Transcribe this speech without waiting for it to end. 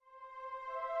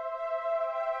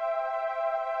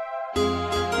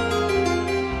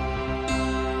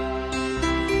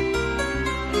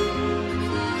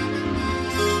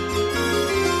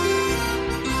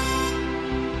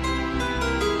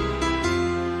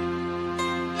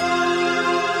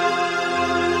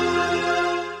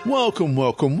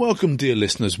Welcome, dear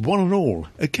listeners, one and all,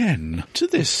 again, to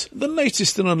this, the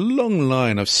latest in a long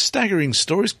line of staggering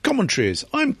stories, commentaries.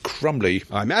 I'm Crumbly.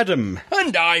 I'm Adam.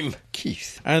 And I'm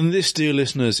Keith. And this, dear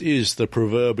listeners, is the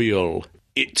proverbial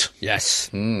It. Yes,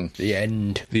 the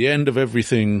end. The end of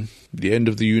everything, the end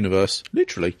of the universe,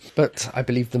 literally. But I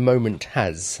believe the moment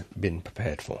has been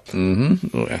prepared for. Mm-hmm.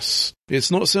 Oh, yes.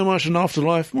 It's not so much an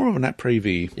afterlife, more of an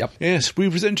après-vie. Yep. Yes, we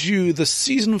present to you the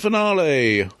season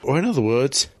finale, or in other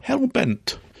words,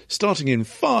 Hellbent, starting in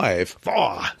 5,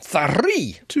 4,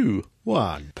 3, 2,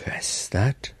 1. Press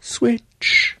that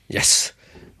switch. Yes,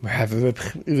 we have a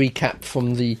recap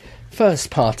from the first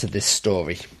part of this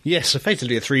story. Yes,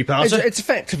 effectively a three-parter. It's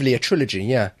effectively a trilogy,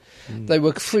 yeah. They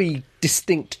were 3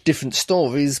 distinct different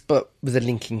stories, but with a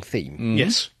linking theme.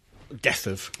 Yes. Death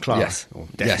of Clara. Yes. Or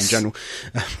death Yes. in general.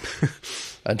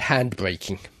 And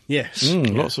handbraking. Yes.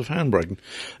 Lots of handbraking.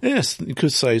 Yes, you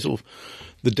could say sort of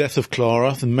the death of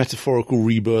Clara, the metaphorical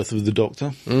rebirth of the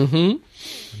Doctor. And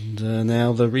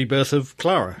now the rebirth of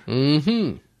Clara.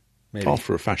 Mm-hmm. Maybe.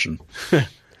 After a fashion.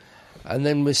 And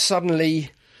then we're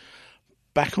suddenly...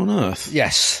 Back on Earth.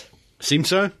 Yes. Seems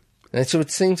so. That's what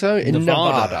it seems so? In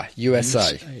Nevada,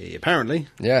 USA. Apparently.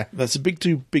 Yeah. That's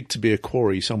too big to be a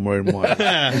quarry somewhere in Wales.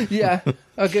 Yeah,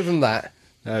 I'll give them that.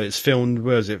 It's filmed,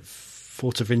 where is it?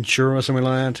 Fortaventura or something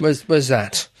like that? Where's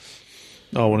that?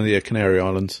 Oh, one of the Canary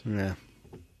Islands. Yeah.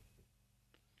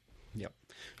 Yep.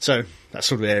 So, that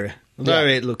sort of area. Although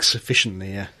it looks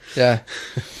sufficiently, Yeah.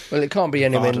 Well, it can't be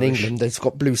anywhere in Nevada-ish. England. It's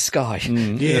got blue sky.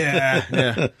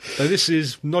 Yeah. So this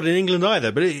is not in England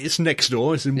either, but it's next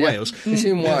door. It's in Wales. It's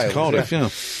in Wales. Cardiff, yeah.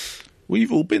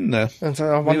 We've all been there. And so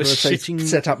I wonder were if they sitting-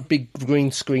 set up big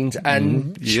green screens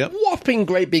and Yep. whopping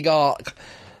great big arc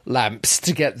lamps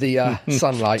to get the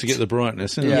sunlight. To get the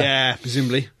brightness. Yeah. Yeah,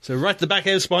 presumably. So right at the back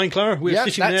of the spine, Clara. We were Yeah,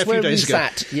 sitting there that's a few where we days ago.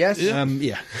 sat. Yes,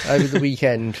 Yeah. over the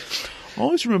weekend. I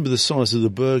always remember the size of the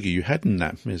burger you had in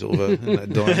that sort of in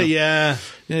that diner. Yeah.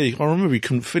 Yeah, I remember you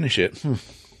couldn't finish it.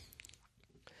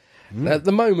 At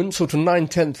the moment, sort of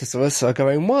 9/10 of us are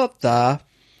going, what the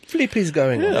flip is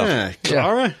going on? Yeah.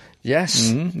 Clara Yes.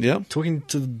 Yeah. talking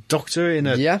to the doctor in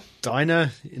a Yeah.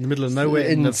 diner in the middle of nowhere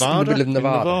in In the Nevada. middle of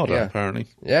Nevada. Yeah. apparently.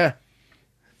 Yeah,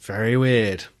 Very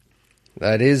weird.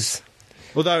 that is.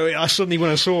 Although I suddenly, when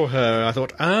I saw her, I thought,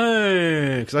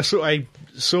 because I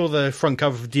saw the front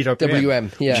cover of DWM,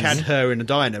 WM, yes. which had her in a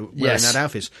diner wearing Yes. that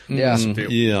outfit. Yeah. It's a bit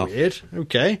Yeah. weird.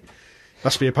 Okay.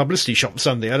 Must be a publicity shot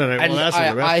Sunday. I don't know And what that's all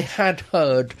about. I had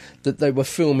heard that they were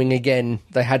filming again.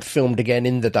 They had filmed again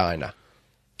in the diner.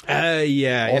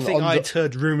 Yeah, I On- think on I'd the-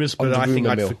 heard rumours, on but the I think rumour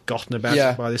I'd mill. forgotten about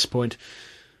Yeah. it by this point.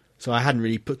 So I hadn't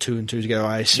really put 2 and 2 together.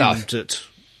 I assumed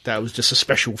that was just a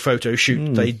special photo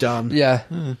shoot they'd done. Yeah.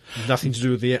 Nothing to do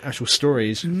with the actual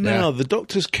stories. Now, the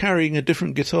Doctor's carrying a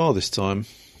different guitar this time.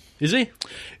 Is he?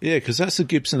 Yeah, because that's a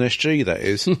Gibson SG, that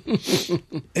is.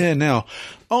 Yeah, now,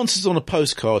 answers on a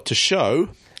postcard to show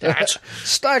That.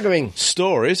 Staggering.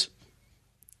 stories.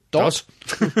 Dot.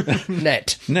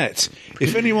 Net. Net.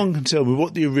 If anyone can tell me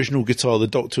what the original guitar the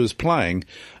Doctor was playing,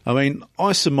 I mean,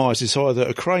 I surmise it's either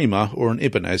a Kramer or an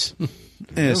Ibanez.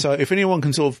 Yeah, so if anyone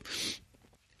can sort of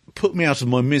put me out of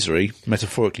my misery,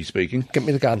 metaphorically speaking. Get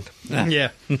me the gun. Yeah.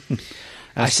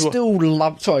 I still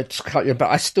love. Sorry to cut you, but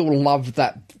I still love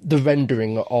the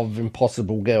rendering of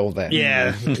Impossible Girl there.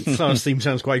 Yeah. Clarence theme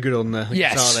sounds quite good on the guitar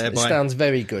Yes, there. it sounds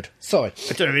very good. Sorry,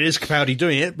 I don't know if it is Capaldi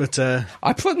doing it, but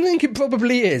I think it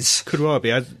probably is. could well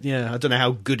be. I don't know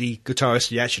how good a guitarist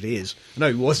he actually is. I know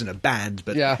he was in a band,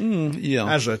 but Yeah,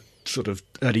 Yeah. as a sort of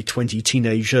early 20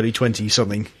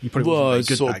 something, he probably Well, wasn't it's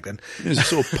very good sort back then. of, it was a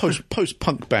sort of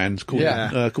post-punk band called,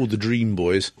 Yeah. called the Dream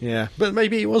Boys. Yeah, but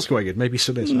maybe he was quite good. Maybe he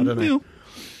still is. I don't know. Yeah.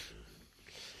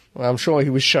 well, I'm sure he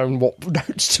was shown what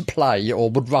notes to play, or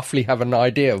would roughly have an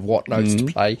idea of what notes to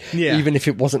play, Yeah. even if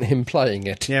it wasn't him playing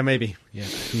it. Yeah, maybe. Yeah,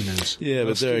 who knows? Yeah, but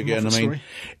That's there the again, I Moffat mean, story.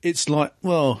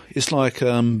 it's like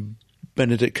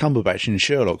Benedict Cumberbatch in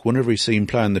Sherlock. Whenever he's seen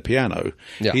playing the piano,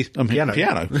 Yeah. Piano.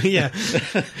 yeah.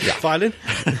 Violin.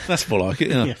 That's more like it.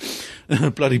 Yeah.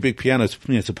 Bloody big piano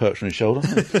to perch on his shoulder.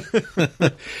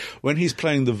 When he's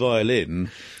playing the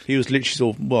violin, he was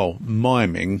literally sort of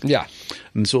miming. Yeah.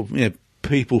 And sort of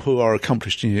people who are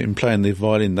accomplished in playing the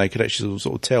violin, they could actually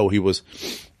sort of tell he was.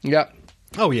 Yeah.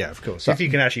 Oh, yeah, of course. If you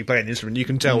can actually play an instrument, you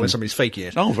can tell when somebody's faking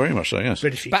it. Oh, very much so. Yes.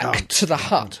 But if you Back can't, to the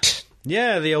hut.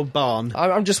 yeah, the old barn.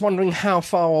 I'm just wondering how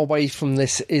far away from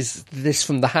this is this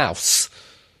from the house.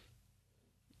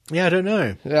 Yeah, I don't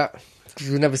know. Yeah, because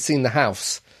we've never seen the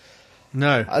house.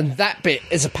 No. And that bit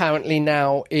is apparently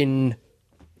now in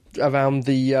around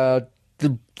the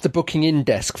booking in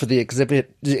desk for the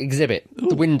exhibit,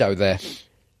 the window there.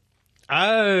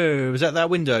 Oh, was that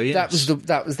window? Yes.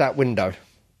 That was that window.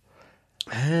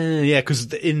 Yeah,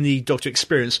 because in the Doctor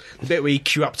Experience, the bit where you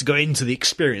queue up to go into the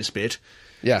Experience bit,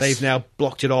 Yes. they've now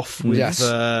blocked it off with Yes.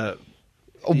 a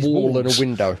A wall and a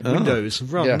window. windows.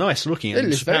 Rather Yeah. nice looking. It And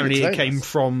looks very apparently it came nice.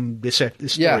 from this story.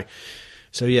 Yeah.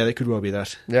 So yeah, they could well be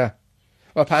that. Yeah.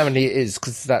 Well, apparently it is,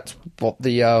 because that's what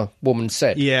the woman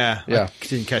said. Yeah. Yeah. I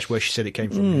didn't catch where she said it came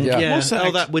from. Yeah. What's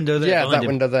that that window there. Yeah, behind that him.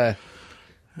 window there.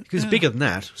 It's bigger than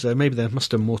that, so maybe there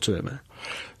must have more to it, man.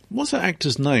 What's that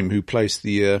actor's name who plays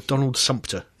the Donald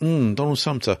Sumpter. Donald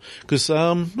Sumter? Because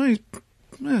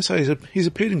he's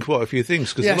appeared in quite a few things.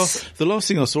 Because Yes. the last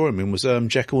thing I saw him in was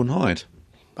Jekyll and Hyde.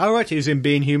 Oh, right, he was in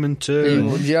Being Human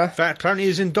too. Yeah. In fact, apparently he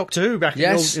was in Doctor Who back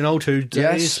Yes. in old Who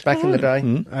days. Yes, back in the day.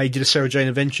 He did a Sarah Jane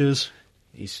Adventures.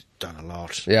 He's done a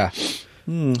lot. Yeah.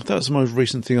 That's the most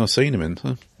recent thing I've seen him in.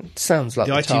 Huh? Sounds like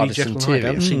The the ITV TARDIS Jekyll and Hyde, I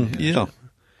haven't interior. seen it. Yeah.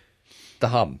 The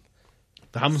hum.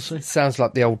 The Humsey? Sounds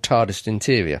like the old TARDIS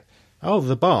interior. Oh,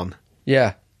 the barn.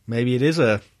 Yeah. Maybe it is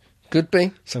Could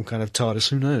be. some kind of TARDIS,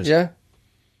 who knows? Yeah.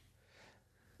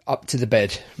 Up to the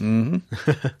bed.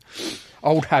 Mm-hmm.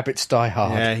 Old habits die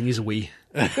hard. Yeah, he's a wee.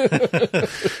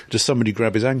 Just somebody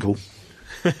grab his ankle.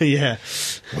 Yeah.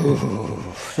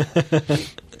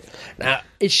 Now,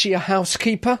 is she a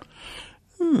housekeeper?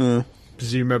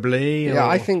 Presumably. Yeah, or-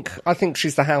 I think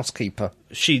she's the housekeeper.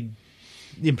 the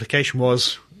implication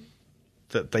was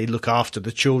that they look after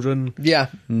the children, Yeah.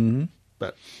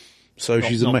 but So not,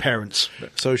 she's a not parents.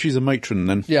 But so she's a matron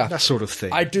then. Yeah. that sort of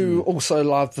thing. I do also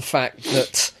love the fact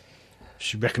that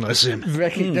She recognises him.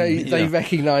 they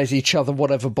recognise each other,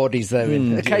 whatever bodies they're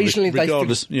in. Occasionally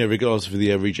regardless of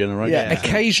the every generation.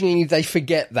 occasionally they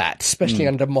forget that, especially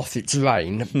under Moffat's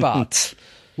reign. But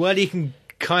Well, you can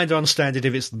kind of understand it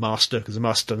if it's the Master, because the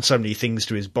Master's done so many things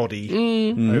to his body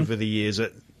over the years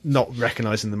that not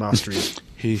recognising the Master is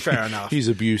fair enough. He's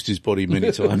abused his body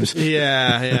many times.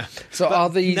 Yeah. so are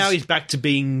these Now he's back to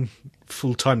being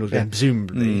full-time again,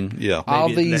 presumably. Yeah. are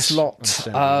maybe these less lot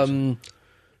understandable.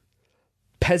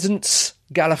 peasants,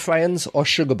 Gallifreyans, or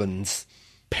Sugarbans?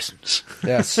 Peasants.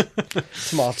 Yes,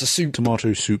 tomato soup.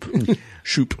 Tomato soup.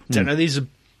 Soup. Don't know, these are,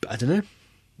 I don't know,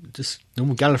 just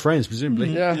normal Gallifreyans,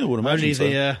 presumably. Yeah. Yeah, I would imagine Only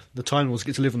so. the Time Lords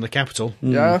get to live on the capital.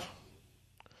 Yeah,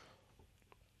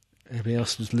 Everybody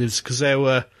else just lives, because there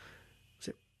were, was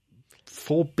it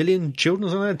 4 billion children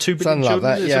or something? 2 billion Something like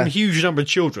children? that, There's yeah. some huge number of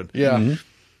children. yeah.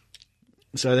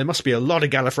 So there must be a lot of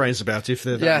Gallifreyans about if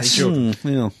there are that Yes. many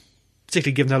children. Yeah.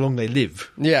 Particularly given how long they live.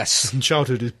 Yes, And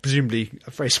childhood is presumably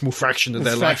a very small fraction of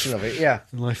their fraction life. of it. Yeah,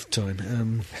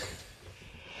 Lifetime.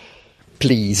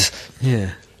 please.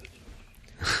 Yeah.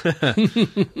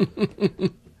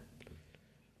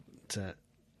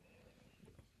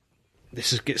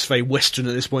 Gets very Western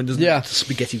at this point, doesn't Yeah. it?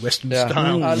 Spaghetti Western Yeah,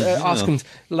 style. and ask him to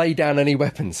lay down any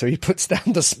weapons, so he puts down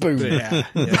the spoon.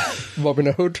 Yeah. Robin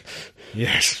Hood.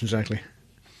 Yes, exactly.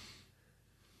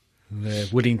 They're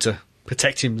willing to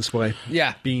protect him this way.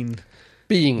 Yeah, Being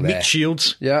being there. meat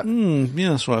shields. Yeah, Yeah,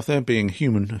 that's right. If they're being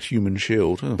human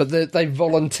shield. Oh, but they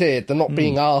volunteered. They're not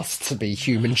being asked to be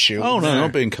human shields. oh no,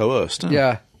 not being coerced. Oh.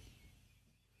 Yeah,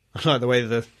 I like the way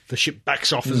the ship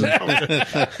backs off as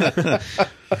a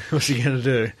What's he going to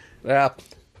do? yeah.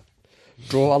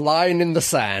 Draw a line in the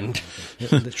sand.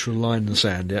 Literal line in the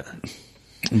sand, yeah.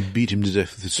 Beat him to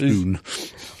death with a spoon.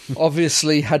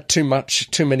 Obviously, had too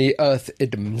many Earth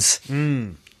idioms.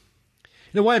 You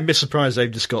know why I'm a bit surprised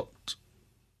they've just got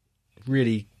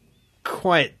really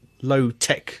quite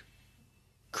low-tech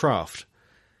craft.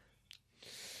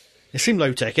 It seemed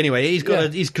low-tech anyway.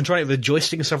 He's controlling it with a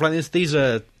joystick and stuff like this. These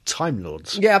are Time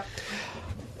Lords. Yeah.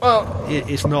 Well,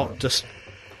 It's not just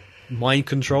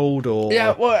mind-controlled or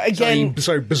Yeah, well, again- something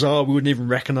so bizarre we wouldn't even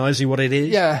recognise what it is.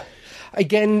 yeah.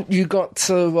 Again, you got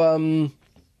to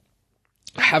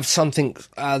have something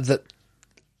that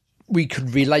we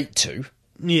could relate to.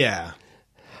 Yeah.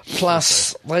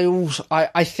 Plus,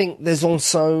 I think there's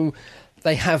also,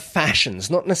 they have fashions,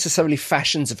 not necessarily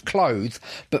fashions of clothes,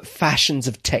 but fashions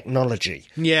of technology.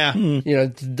 Yeah. You know,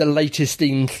 the latest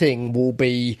in thing will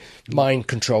be mind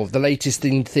control. The latest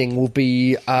in thing will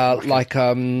be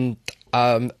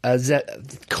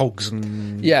Cogs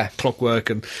and Yeah. clockwork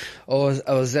and... or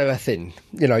Zerathin.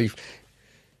 You know,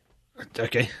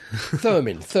 Okay.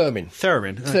 Theremin.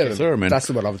 Theremin. That's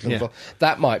the one I was looking Yeah. for.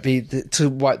 That might be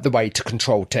the way to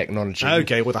control technology.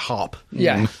 Okay, with a harp.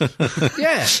 Yeah.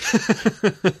 Yeah.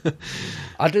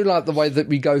 I do like the way that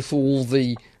we go through all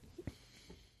the...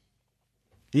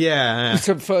 Yeah.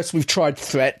 So first we've tried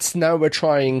threats, now we're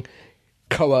trying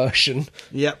coercion.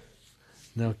 Yep.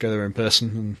 Now go there in person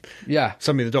and Yeah.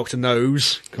 something the Doctor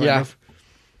knows, kind Yeah. of.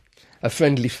 a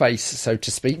friendly face, so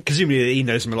to speak. Presumably he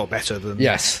knows them a lot better than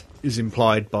Yes. is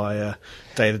implied by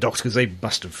Day of the Doctor, because they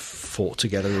must have fought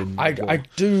together in war. I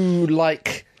do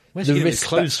like Where's the he getting his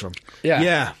clothes from?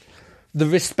 Yeah. the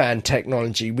wristband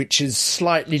technology, which is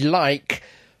slightly like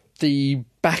the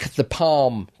back of the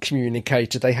palm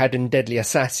communicator they had in Deadly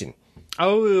Assassin.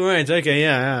 Oh, right, okay,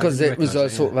 yeah. Because it was a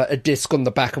sort of a disc on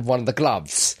the back of one of the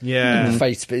gloves. Yeah. In the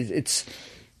face, but it's...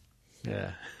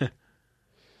 Yeah.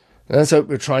 So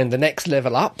we're trying the next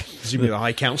level up. Presumably the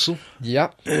High Council.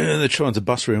 Yep, They're trying to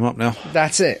buster him up now.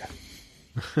 that's it.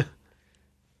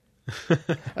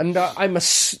 And I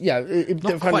must... Yeah,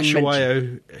 Not quite sure why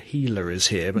O'Healer is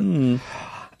here, but...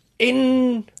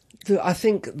 In, I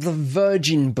think, the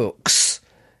Virgin books,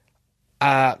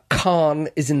 Khan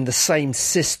is in the same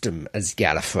system as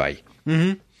Gallifrey.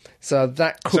 Mm-hmm. So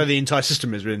that could... So the entire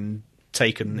system has been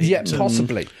taken Yeah, into...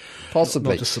 possibly. Not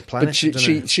just the planet, But I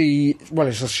don't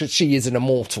know. she is an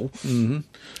immortal.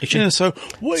 Yeah, so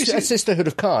what is A it? Sisterhood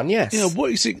of Khan, yes. Yeah,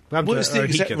 what is it? What What happened is to the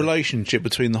exact Ohika? relationship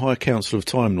between the High Council of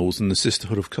Time Lords and the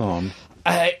Sisterhood of Khan?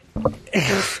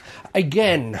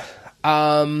 Again,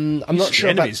 I'm not sure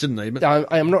enemies, about... didn't they? But-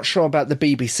 I am not sure about the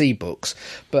BBC books,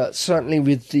 but certainly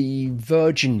with the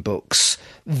Virgin books,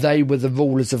 they were the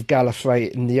rulers of Gallifrey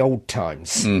in the old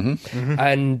times. Mm-hmm.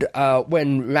 And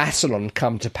when Rassilon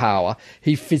come to power,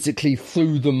 he physically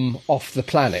threw them off the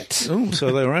planet. Oh,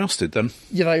 so they were ousted then.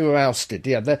 Yeah, they were ousted.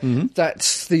 Yeah,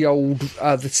 that's the old...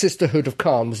 the Sisterhood of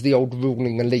Khan was the old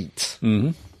ruling elite.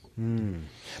 Mm-hmm.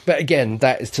 But again,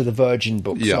 that is to the Virgin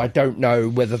books, Yeah. so I don't know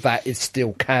whether that is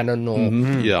still canon or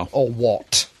Yeah. or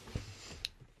what.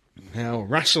 Now,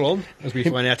 Rassilon, as we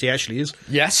find out he actually is,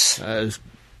 Yes. has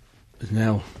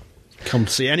now come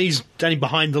to see, and he's standing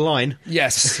behind the line.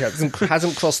 Yes,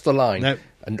 hasn't crossed the line. No.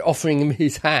 And offering him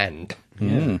his hand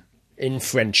in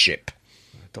friendship.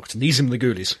 Dr. Nizam the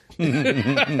Ghoulies.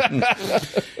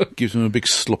 Gives him a big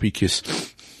sloppy kiss.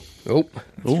 Oh,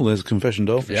 Oh, there's a confession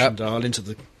doll. Yep. Dial into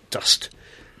the dust.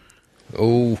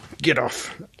 oh. Get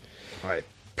off my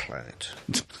planet.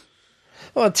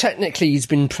 Well, technically he's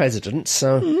been president,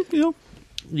 so Yeah.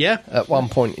 Yeah. at one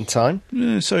point in time.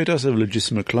 Yeah, so he does have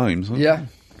legitimate claims. Huh? Yeah.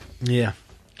 Yeah.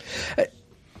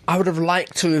 I would have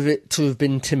liked to have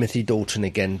been Timothy Dalton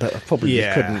again, but I probably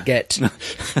Yeah. couldn't get.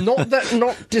 No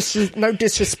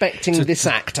disrespecting this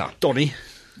actor. Donny.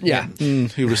 Yeah, He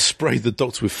would have sprayed the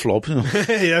doctor with flob.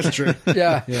 Yeah, that's true.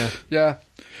 yeah, Yeah. yeah.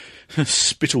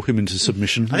 Spittle him into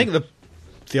submission. I think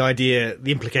the idea,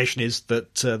 the implication is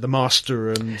that the Master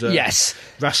and Yes.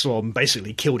 Rassilon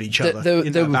basically killed each other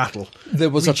in there that battle. There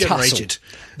was a tussle. Regenerated.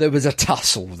 There was a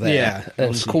tussle there, Yeah, and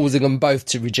obviously. causing them both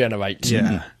to regenerate.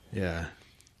 Yeah, yeah.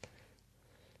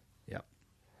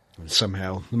 And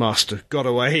somehow the Master got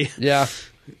away yeah,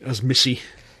 as Missy.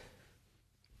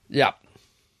 yeah.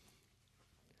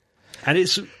 And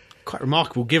it's quite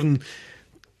remarkable, given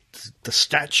the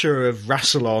stature of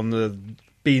Rassilon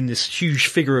being this huge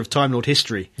figure of Time Lord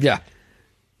history. Yeah.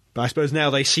 But I suppose now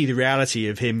they see the reality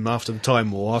of him after the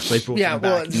Time War, after they brought Yeah, him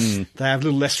well, back. They have a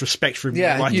little less respect for him Yeah,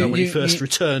 than they might have done when he first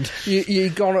returned. You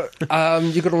got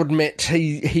to admit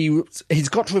he's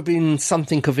got to have been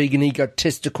something of an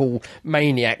egotistical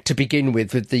maniac to begin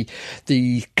with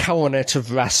the coronet of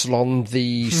Rassilon,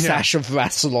 the sash of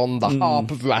Rassilon, the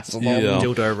harp of Rassilon, Yeah.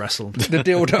 Dildo wrestled. the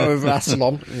dildo of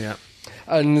Rassilon. Yeah.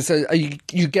 And so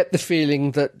you get the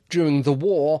feeling that during the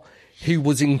war, he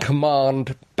was in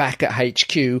command back at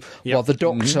HQ while the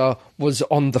Doctor was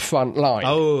on the front line.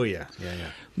 Oh, yeah. Yeah,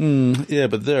 yeah. Yeah,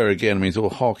 but there again, I mean,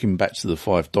 sort of harking back to the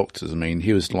Five Doctors, I mean,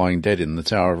 he was lying dead in the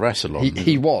Tower of Rassilon.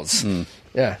 He was.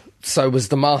 Yeah. So was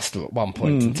the Master at one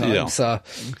point in time. yeah. So,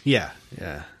 Yeah,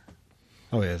 yeah.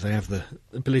 Oh, yeah, they have the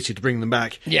ability to bring them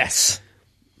back. yes.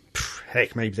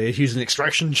 Heck, maybe they use an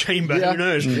extraction chamber, Yeah. who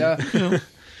knows? Yeah.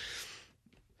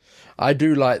 I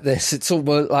do like this. It's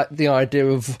almost like the idea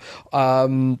of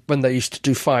when they used to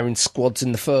do firing squads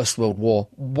in the First World War.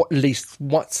 At least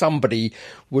somebody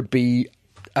would be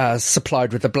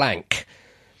supplied with a blank,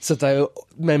 so the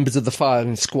members of the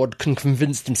firing squad can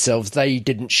convince themselves they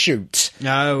didn't shoot.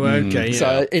 Oh, okay, yeah.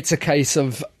 So it's a case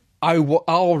of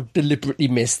I'll deliberately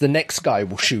miss. The next guy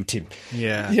will shoot him.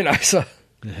 Yeah. You know. So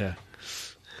Yeah.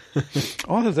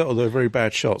 Either that or they're very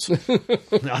bad shots. I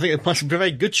think it must be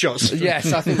very good shots.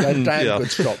 yes, I think they're damn Yeah.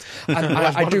 good shots. And One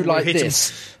I do of them like hit him.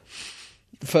 this.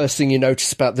 The first thing you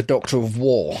notice about the Doctor of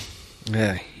War.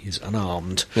 Yeah, he's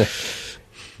unarmed.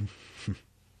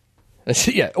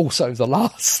 Yeah, also the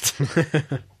last.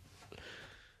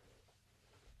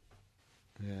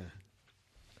 Yeah.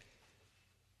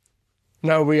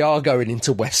 No, we are going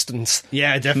into westerns.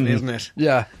 Yeah, definitely, isn't it?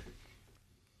 Yeah,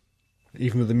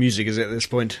 Even with the music, is it, at this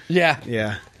point? yeah.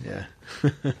 Yeah, yeah.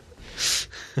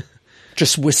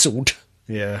 just whistled.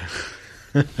 Yeah.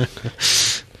 I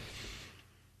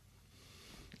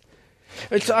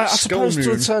suppose to a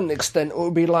Skull certain extent it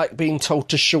would be like being told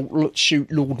to shoot Lord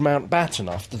Mountbatten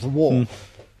after the war.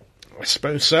 I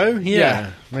suppose so.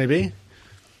 Yeah. Maybe.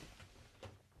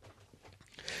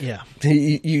 Yeah.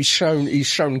 He's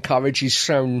shown courage, he's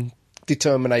shown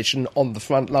determination on the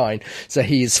front line, so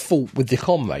he has fought with the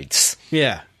comrades.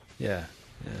 Yeah. Yeah.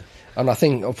 And I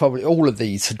think probably all of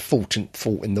these had fought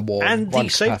in the war. And in one he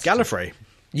saved capacity. Gallifrey.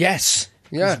 Yes.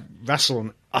 Yeah.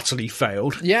 Rassilon utterly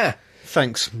failed. Yeah.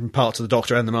 Thanks in part to the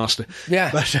Doctor and the Master.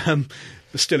 Yeah. But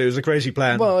still, it was a crazy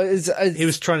plan. Well, he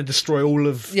was trying to destroy all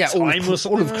of time or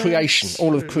something.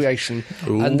 all of creation,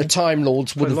 and the Time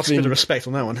Lords would I have lost a bit of respect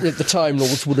on that one. the Time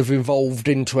Lords would have evolved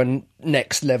into a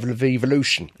next level of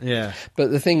evolution. Yeah.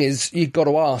 But the thing is, you've got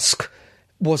to ask,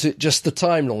 was it just the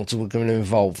Time Lords who were going to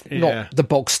evolve, Yeah. not the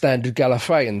bog standard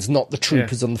Gallifreyans, not the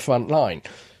troopers on the front line?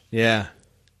 Yeah.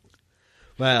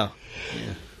 Well.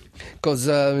 Because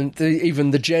even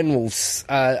the generals,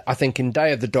 I think in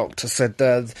Day of the Doctor, said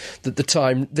that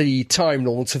the Time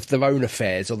Lords have their own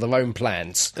affairs or their own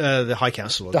plans. The High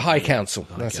Council. The High Council,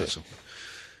 that's Council.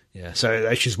 Yeah, so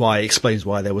that's just why it explains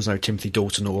why there was no Timothy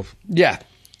Dalton or it. Yeah.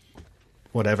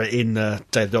 whatever in Day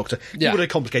of the Doctor. Yeah. It would have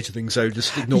complicated things, so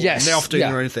just ignore them. Yes, They're off doing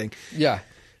yeah. their own thing Yeah.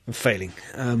 and failing.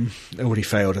 Already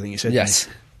failed, I think you said. Yes.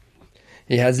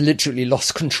 He has literally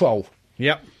lost control.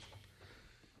 Yep.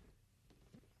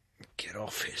 Get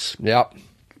off his Yep.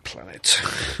 planet.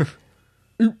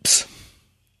 Oops.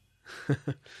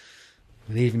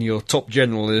 And even your top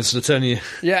general is to turn you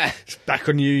Yeah. back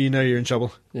on you, you know you're in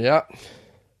trouble. Yeah.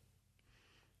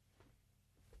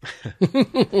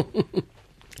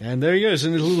 And there he goes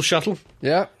in his little shuttle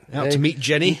Yeah. out to meet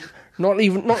Jenny. Not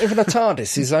even a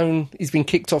TARDIS. He's been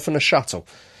kicked off in a shuttle.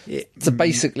 So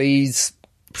basically, he's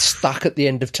stuck at the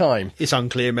end of time. It's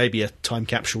unclear, maybe a time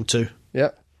capsule too. Yeah.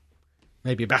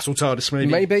 Maybe a battle TARDIS,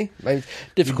 maybe. Maybe.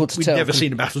 Difficult to We've tell. never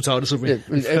seen a battle TARDIS, have we? Yeah,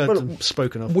 We've heard them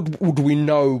spoken of. Would we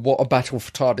know what a battle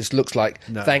for TARDIS looks like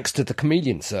No. thanks to the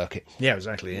chameleon circuit? Yeah,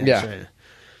 exactly. Yeah. So,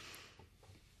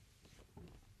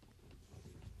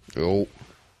 Oh.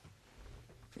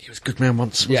 he was a good man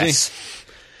once, was Yes.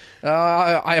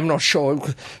 I am not sure.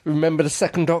 Remember the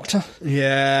Second Doctor? he?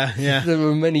 Yeah. There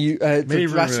were many Many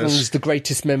Rassilon rumours. is the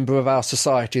greatest member of our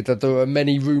society, that there were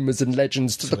many rumours and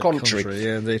legends to the contrary.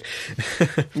 Yeah, indeed.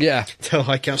 Yeah. Tell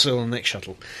High Council on the next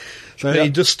shuttle. So Yeah. he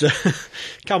just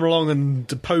come along and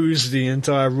depose the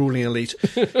entire ruling elite.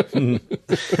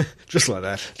 Just like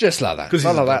that. Just like that. 'Cause he's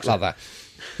Like a that, like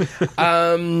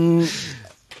that.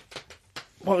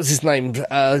 What was his name?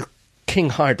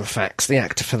 King Hydrofax, the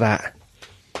actor for that.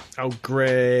 Oh,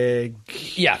 Greg...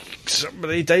 Yeah.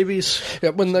 Somebody, Davies? Yeah,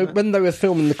 when they were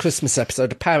filming the Christmas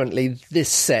episode, apparently this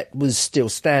set was still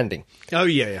standing Oh,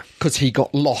 yeah. because he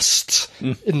got lost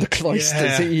in the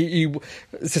cloisters. Yeah. He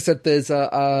as I said, there's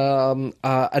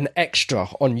an extra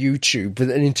on YouTube with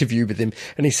an interview with him,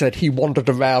 and he said he wandered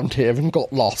around here and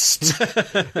got lost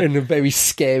in a very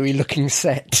scary looking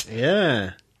set.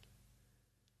 Yeah.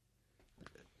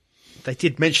 They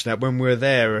did mention that when we were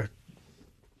there.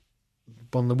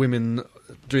 One of the women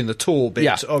doing the tour bit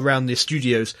Yeah. around the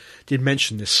studios did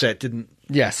mention this set, didn't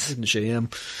she? I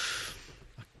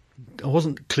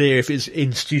wasn't clear if it's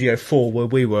in Studio 4 where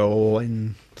we were or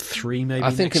in 3 maybe. I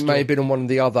think next it may door. have been on one of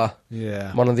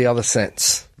the other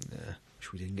sets.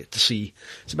 Which we didn't get to see.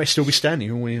 So it may still be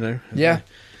standing, all we know. Yeah.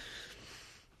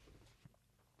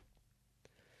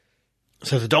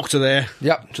 So the Doctor there,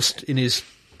 Yep. just in his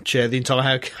chair, the entire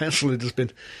High Council has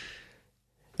been...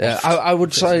 Yeah, I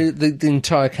would say the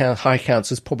entire High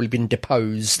Council has probably been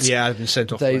deposed. Yeah, I've been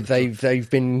sent off. They've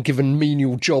been given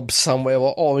menial jobs somewhere,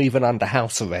 or even under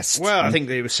house arrest. Well, I think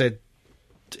they were said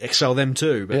to exile them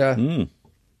too. But, yeah,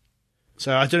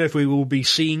 So I don't know if we will be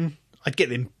seeing... I'd get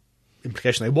the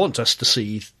implication they want us to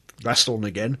see Rassilon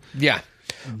again. yeah.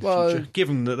 Well,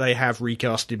 Given that they have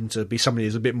recast him to be somebody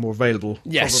who's a bit more available,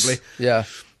 yes, probably. yeah,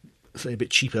 Say a bit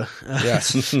cheaper.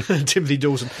 yes, Timothy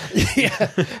Dawson. yeah.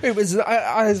 It was.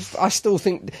 I still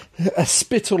think,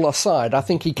 spittle aside, I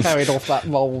think he carried off that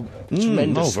role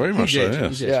tremendous. Oh, very much so, He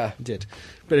yes. did. Yeah. He did.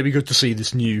 But it'd be good to see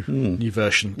this new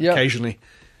version Yeah. occasionally.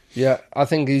 Yeah, I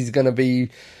think he's going to be.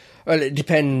 Well, it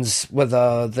depends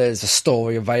whether there's a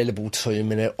story available to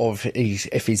him in it, or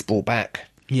if he's brought back.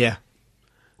 Yeah.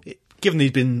 Given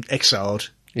he's been exiled,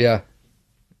 Yeah.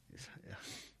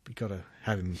 we've got to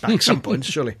have him back at some point,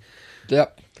 surely.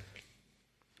 Yep.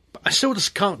 But I still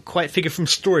just can't quite figure from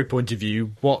story point of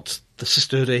view what the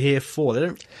Sisterhood are here for. They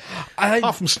don't,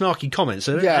 apart from snarky comments,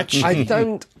 they don't actually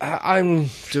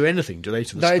do anything, do they,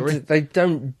 to the story? They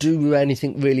don't do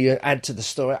anything really add to the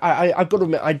story. I've got to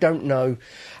admit, I don't know.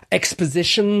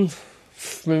 Exposition,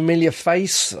 familiar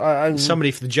face.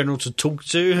 Somebody for the General to talk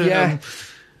to. Yeah,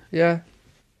 yeah.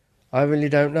 I really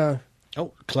don't know.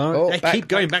 Oh, Clara. They keep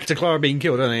going back to Clara being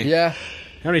killed, don't they? Yeah.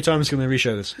 How many times can they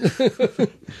reshow this?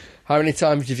 How many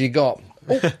times have you got?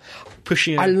 Oh,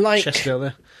 pushing her I like chest out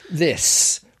there.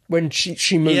 This. When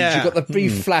she moves, you've got the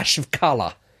brief flash of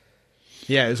colour.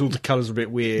 Yeah, it's all the colours are a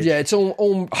bit weird. Yeah, it's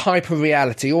all hyper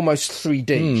reality, almost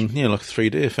 3D. Yeah, like a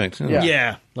 3D effect.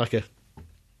 Yeah, like a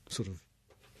sort of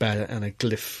bad and a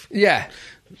glyph. Yeah.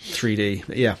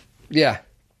 3D. Yeah. Yeah.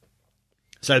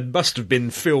 So it must have been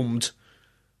filmed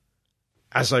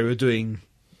as they were doing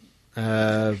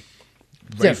Raven,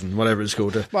 whatever it's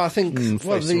called. Well, I think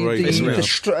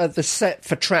the set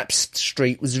for Trap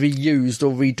Street was reused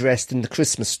or redressed in the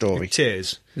Christmas Story. It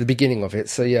is. The beginning of it.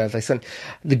 So, yeah, they sent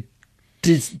the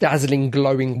dazzling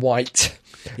glowing white.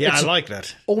 Yeah, I like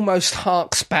that. Almost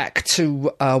harks back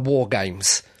to War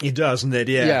Games. It does, doesn't it?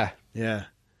 Yeah. Yeah.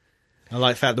 I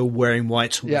like the fact they're wearing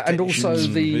white. Yeah, and also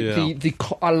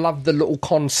I love the little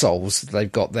consoles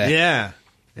they've got there. Yeah.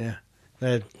 Yeah.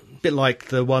 They're a bit like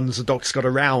the ones the Doctor's got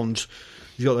around.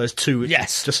 You've got those two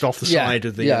just off the side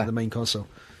of the main console.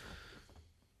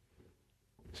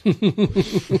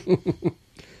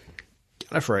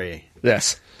 Gallifrey.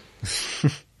 Yes.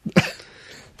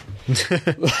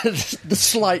 The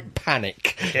slight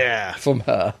panic from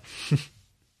her.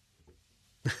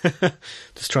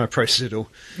 Just trying to process it all.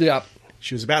 Yeah.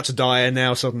 She was about to die and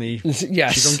now suddenly she's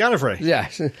on Gallifrey. Yeah,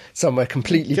 somewhere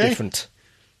completely different.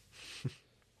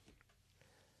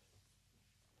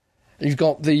 You've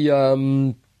got the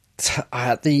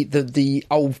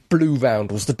old blue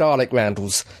roundels, the Dalek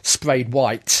roundels, sprayed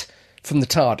white from the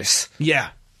TARDIS. Yeah.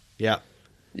 Yeah.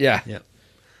 Yeah. Yeah.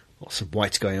 Lots of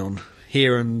white going on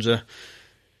here and a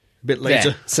bit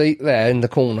later. There. See, there in the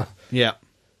corner. Yeah.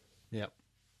 Yeah.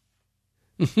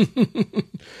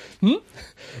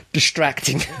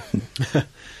 Distracting.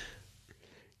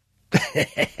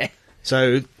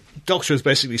 So Doctor has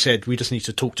basically said we just need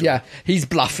to talk to him. Yeah, he's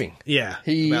bluffing. Yeah.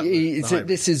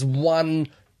 This is one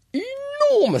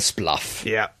enormous bluff.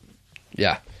 Yeah.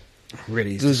 Yeah.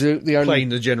 Really, he's playing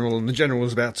the General, and the General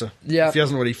is about to... Yeah. If he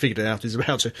hasn't already figured it out, he's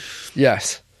about to...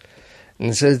 Yes.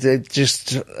 And so they're just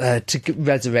to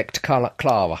resurrect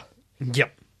Clara.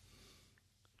 Yep.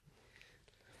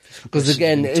 Because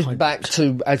again, it's back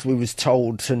to, as we was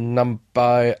told, to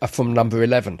from number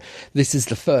 11. This is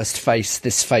the first face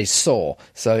this face saw.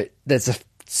 So there's a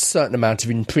certain amount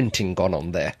of imprinting gone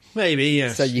on there. Maybe,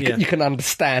 yes. So you can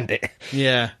understand it.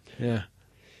 Yeah, yeah.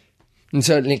 And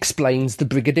certainly explains the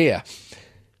Brigadier.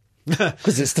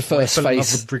 Because it's the first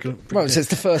face. Well, so it's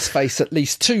the first face at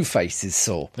least two faces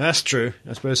saw. That's true,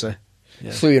 I suppose so.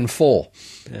 Yeah. 3 and 4.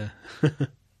 Yeah.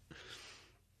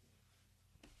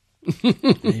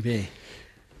 Maybe.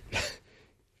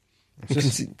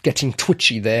 Just getting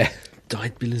twitchy there.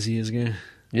 Died billions of years ago.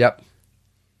 Yep.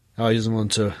 Oh, he doesn't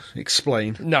want to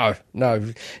explain. No.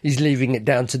 He's leaving it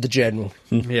down to the General.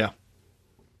 Yeah.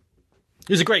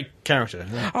 He was a great character.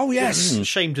 Oh, yes. It's a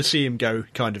shame to see him go.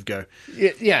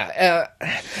 Yeah.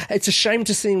 It's a shame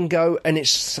to see him go, and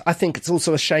I think it's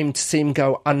also a shame to see him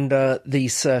go under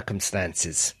these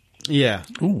circumstances. Yeah.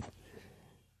 Ooh.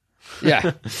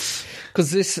 Yeah.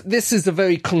 Because this is a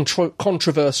very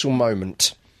controversial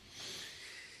moment.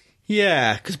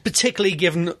 Yeah, because particularly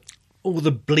given all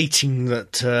the bleating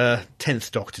that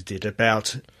 10th Doctor did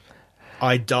about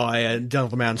I die and the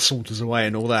other man saunters away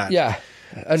and all that. Yeah.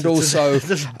 And also...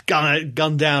 Just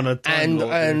gun down a Time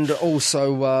Lord. And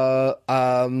also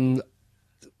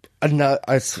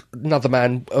another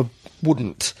man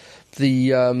wouldn't.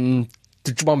 The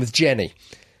one with Jenny.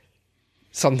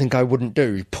 Something I wouldn't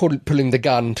do. Pulling the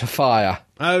gun to fire.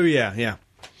 Oh, yeah, yeah.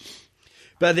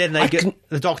 But then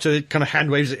the Doctor kind of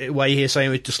hand waves it away here,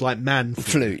 saying it's just like man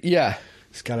flu. Yeah,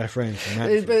 it's got our friend.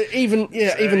 But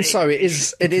even so, it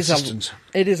is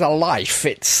a life.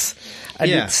 It's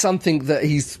something that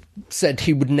he's said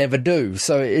he would never do.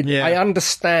 So I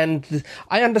understand.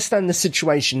 The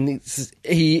situation.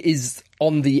 He is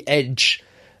on the edge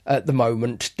at the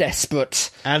moment,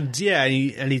 desperate. And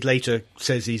he later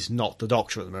says he's not the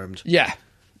Doctor at the moment. Yeah.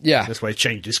 That's why he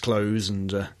changed his clothes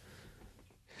and.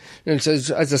 So,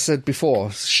 as I said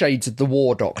before, shades of the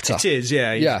War Doctor. It is,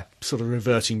 yeah. He's sort of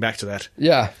reverting back to that.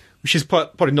 Yeah. Which is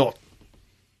probably not...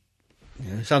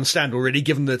 it's understandable, really,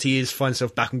 given that he finds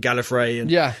himself back on Gallifrey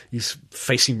and he's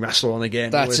facing Rassilon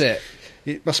again. That's it.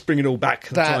 It must bring it all back.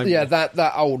 the time.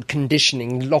 That old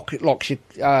conditioning. Lock your,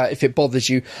 if it bothers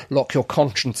you, lock your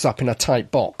conscience up in a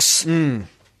tight box.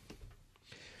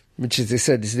 Which, as they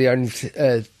said, is the only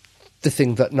the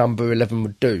thing that Number 11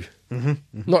 would do.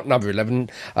 Not Number 11.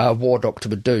 War Doctor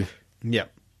would do. Yeah.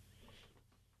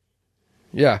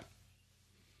 Yeah.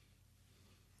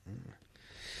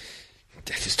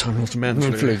 Death is Time Lord Man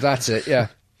Flu, that's it, yeah.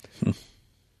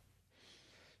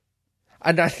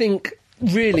 And I think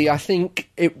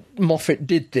Moffat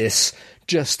did this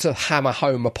just to hammer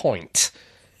home a point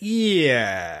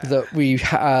Yeah. that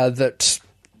that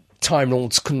Time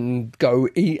Lords can go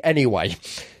anyway.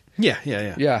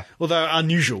 Yeah. Although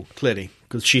unusual, clearly,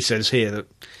 because she says here that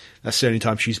that's the only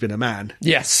time she's been a man.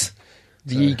 Yes,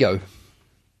 the ego.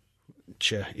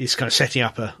 Which is kind of setting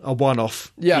up a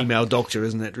one-off female Doctor,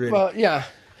 isn't it, really? Well, yeah.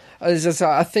 As I say,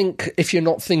 I think if you're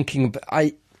not thinking,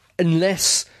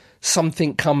 unless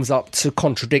something comes up to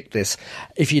contradict this,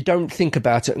 if you don't think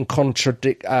about it and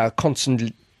concentrate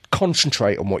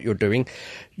on what you're doing,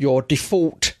 your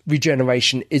default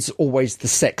regeneration is always the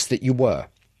sex that you were.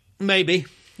 Maybe.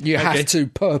 You have to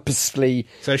purposefully...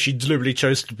 So she deliberately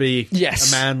chose to be a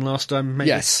man last time, maybe?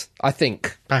 Yes, I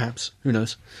think. Perhaps. Who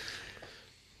knows?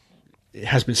 It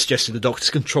has been suggested the Doctor's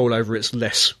control over it's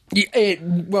less. They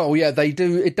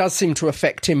do. It does seem to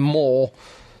affect him more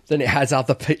than it has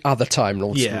other Time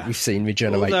Lords that we've seen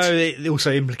regenerate. Although there's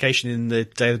also implication in the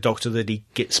Day of the Doctor that he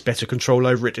gets better control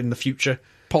over it in the future.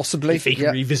 Possibly. If he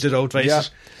can revisit old faces.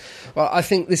 Yeah. Well, I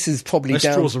think this is probably Those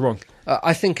straws are wrong.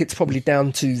 I think it's probably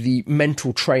down to the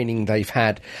mental training they've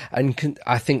had, and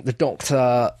I think the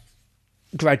Doctor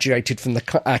graduated from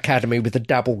the academy with a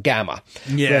double gamma,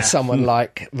 where someone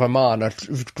like Romana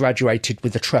graduated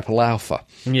with a triple alpha.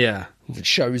 Yeah. It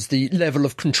shows the level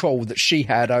of control that she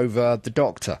had over the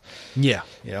Doctor. Yeah.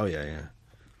 Yeah.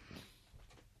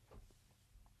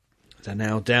 They're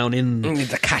now down in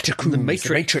the catacombs, the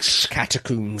Matrix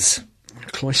catacombs,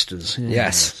 cloisters.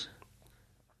 Yes.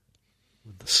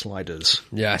 With the sliders.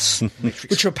 Yes.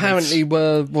 Which apparently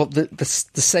were the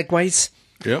segways.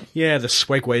 Yep. Yeah, the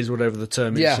swegways, whatever the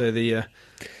term is. Yeah. So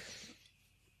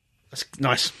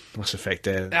that's nice effect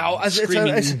there. Now,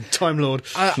 Screaming Time Lord.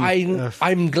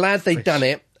 I'm glad they've done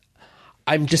it.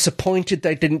 I'm disappointed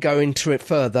they didn't go into it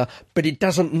further, but it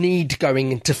doesn't need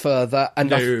going into further,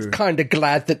 and I'm kind of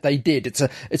glad that they did. It's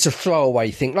a throwaway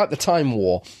thing, like the Time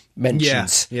War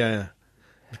mentions. Yeah.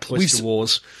 The Cloister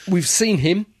Wars. We've seen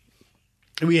him.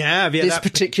 We have, yeah. This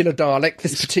particular Dalek,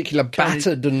 this particular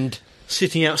battered and...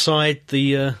 Sitting outside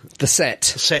the set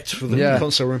for the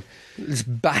console room. It's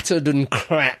battered and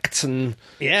cracked and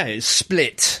it's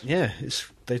split. Yeah,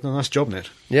 they've done a nice job in it.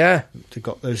 Yeah, they've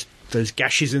got those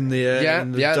gashes in the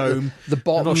dome. The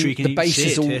bottom, I'm not sure you can the base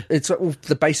is all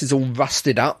the base is all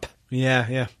rusted up.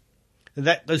 Yeah.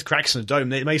 Those cracks in the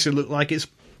dome, it makes it look like it's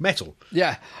metal.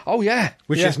 Yeah. Oh yeah.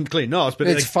 Which isn't clearly not, but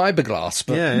it's fiberglass.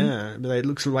 But but it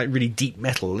looks like really deep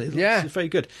metal. It's very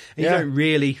good. And you don't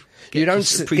really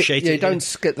appreciate it. You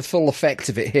don't get the full effect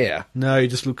of it here. No, it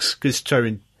just looks because it's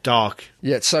so dark.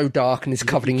 Yeah, it's so dark and it's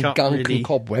covered in gunk really and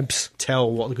cobwebs.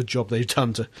 Tell what a good job they've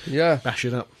done to bash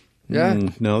it up. Yeah.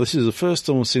 No, this is the first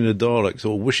time I've seen a Dalek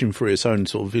sort of wishing for its own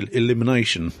sort of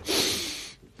elimination.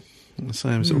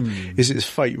 Is its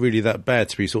fate really that bad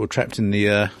to be sort of trapped in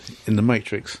the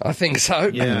Matrix? I think so.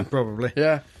 Yeah, probably.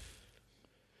 Yeah.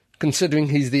 Considering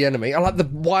he's the enemy. I like the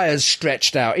wires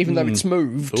stretched out, even though it's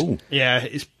moved. Ooh. Yeah,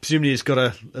 presumably it's got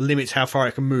a limit to how far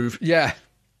it can move. Yeah.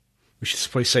 Which is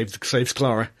probably saves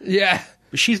Clara. Yeah.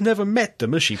 But she's never met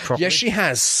them, has she, properly? Yes, she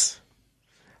has.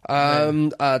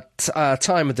 Time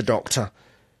of the Doctor.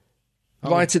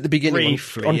 Right at the beginning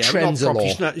briefly, on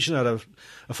Trenzalore. She's not a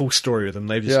full story with them.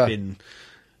 They've just been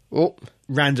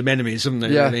random enemies, haven't they,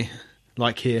 really?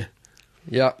 Like here.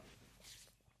 Yeah.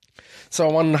 So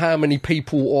I wonder how many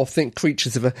people or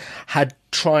creatures had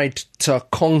tried to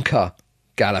conquer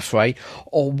Gallifrey,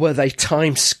 or were they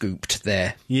time scooped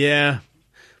there? Yeah.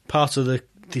 Part of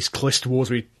these Cloister Wars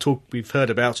we've heard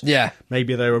about. Yeah.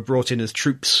 Maybe they were brought in as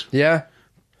troops. Yeah.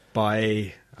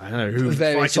 By... I don't know who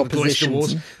various fighting the Cloister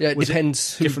Wars. Yeah, it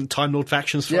depends. Different Time Lord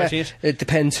factions fighting it. It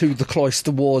depends who the Cloister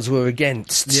Wars were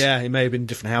against. Yeah, it may have been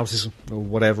different houses or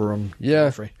whatever on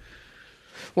Gallifrey.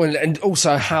 Well, and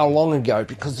also how long ago?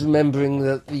 Because remembering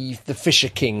that the Fisher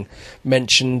King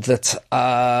mentioned that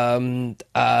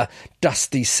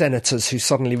dusty senators who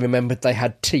suddenly remembered they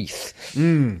had teeth.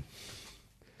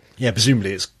 Yeah,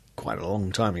 presumably it's quite a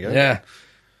long time ago. Yeah.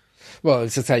 Well,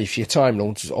 as I say, if you're Time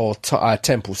Lords or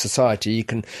Temple Society, you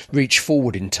can reach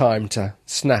forward in time to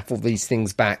snap all these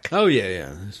things back. Oh,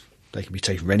 yeah. They can be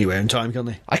taken from anywhere in time, can't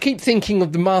they? I keep thinking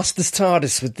of the Master's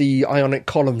TARDIS with the ionic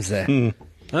columns there.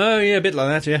 Oh, yeah, a bit like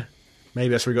that, yeah. Maybe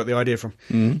that's where we got the idea from.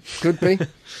 Could be.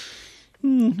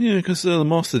 Yeah, because the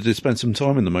Master did spend some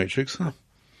time in the Matrix. Huh?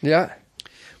 Yeah.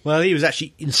 Well, he was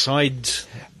actually inside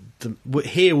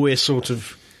here we're sort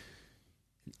of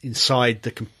inside the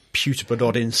computer, but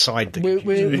not inside the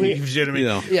computer. we- You see what I mean?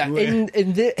 Yeah. Yeah, We're in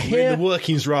the in here, the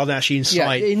workings rather than actually yeah,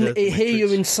 inside. in the here you're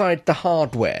Matrix. inside the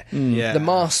hardware. Yeah. The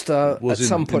Master Was at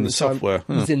some in point the in time software,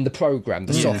 was in the program,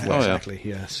 the software. Oh, yeah. Exactly.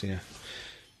 Yes. Yeah.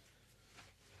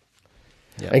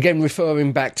 Again,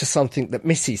 referring back to something that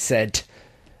Missy said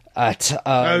at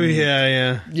Oh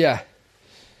yeah. yeah,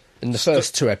 in the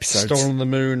first two episodes. Storm on the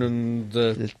Moon and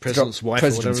the president's wife.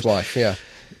 President's or whatever. wife, yeah.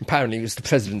 Apparently it was the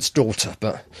president's daughter,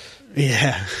 but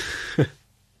Yeah.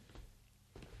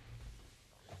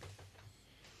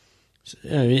 So,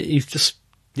 yeah, you've just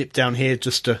nipped down here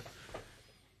just to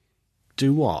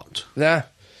do what? yeah.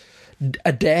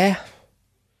 A dare?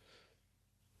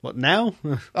 What now?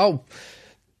 Oh.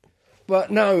 But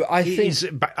no, I think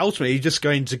But ultimately, you're just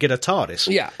going to get a TARDIS.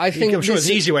 Yeah, I think I'm sure this it's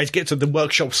an easy way to get to the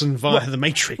workshops and via the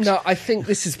Matrix. no, I think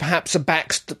this is perhaps a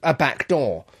back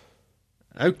door.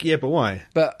 Okay, yeah, but why?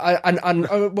 But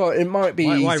well, it might be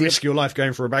Why easier. risk your life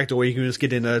going for a back door where you can just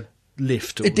get in a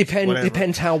lift? Or It whatever?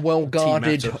 depends how well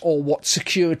guarded matter. or what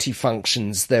security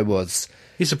functions there was.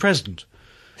 He's the president.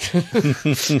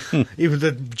 Even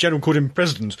the general called him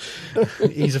president.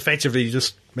 He's effectively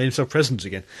just made himself president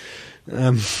again.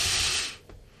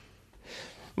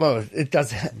 Well, it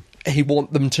does. He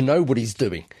want them to know what he's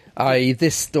doing. I.e.,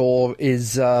 this door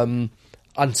is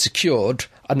unsecured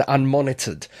and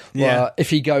unmonitored. Yeah. Well, if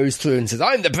he goes through and says,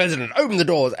 "I'm the president, open the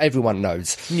doors," everyone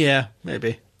knows. Yeah,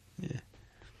 maybe.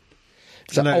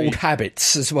 So No, old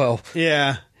habits as well.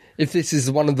 Yeah. If this is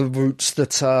one of the routes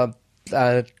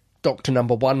that Doctor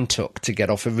Number One took to get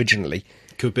off originally.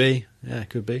 Could be. Yeah,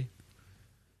 could be.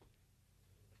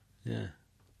 Yeah.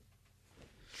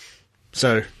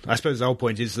 So, I suppose the whole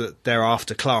point is that they're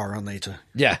after Clara, aren't they?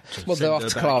 Yeah. Well, they're send her after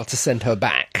back. Clara to send her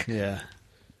back Yeah.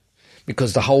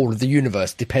 because the whole of the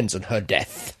universe depends on her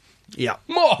death. Yeah.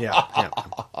 More.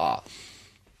 Yeah.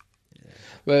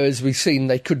 Whereas we've seen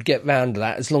they could get round to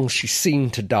that as long as she's seen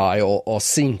to die or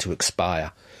seen to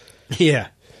expire. Yeah.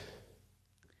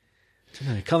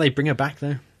 Dunno, can't they bring her back,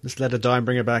 though? Just let her die and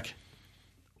bring her back?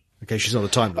 Okay, she's not a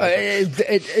time Lord.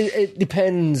 It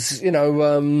depends,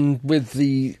 with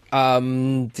the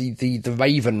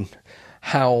Raven,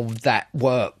 how that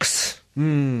works.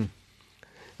 I'm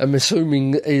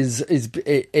assuming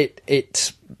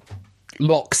it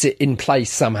locks it in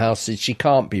place somehow so she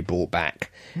can't be brought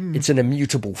back. It's an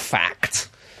immutable fact.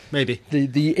 Maybe.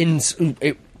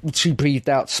 She breathed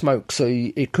out smoke, so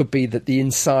it could be that the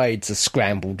insides are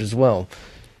scrambled as well.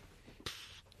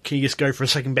 Can you just go for a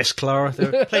second best Clara?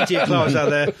 There are plenty of Claras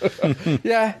out there.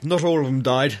 Yeah, Not all of them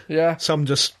died. Yeah. Some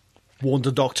just warned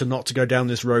the Doctor not to go down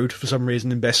this road for some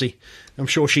reason in Bessie. I'm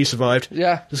sure she survived.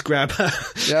 yeah, Just grab her.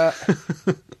 yeah.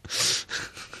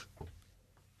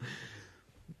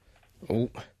 Oh,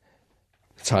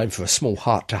 time for a small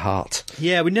heart-to-heart.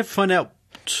 Yeah, we never find out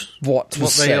What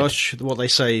was said. what they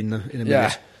say in a minute.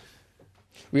 Yeah.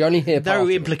 We only hear part No of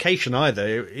it. implication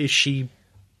either. Is she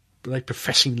like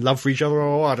professing love for each other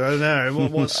or what? I don't know.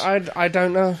 What's I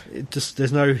don't know. it just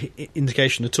there's no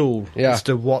indication at all Yeah. as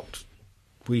to what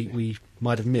we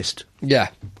might have missed. Yeah.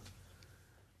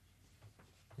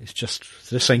 It's just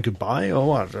they're saying goodbye or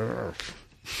what?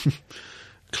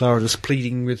 Clara just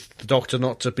pleading with the Doctor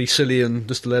not to be silly and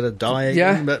just to let her die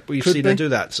again, Yeah, but we've could seen her be. do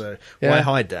that, so Yeah. why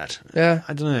hide that? Yeah.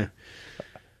 I don't know.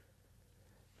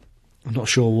 I'm not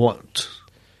sure what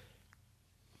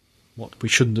we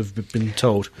shouldn't have been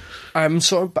told I'm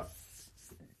sorry, but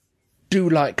do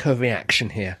like her reaction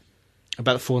here.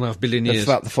 about the 4.5 billion It's years.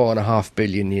 about the 4.5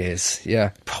 billion years. Yeah.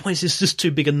 Problem is, it's just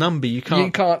too big a number. You You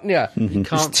can't. can't, yeah.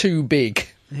 can't- It's too big.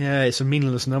 Yeah, it's a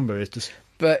meaningless number. It's just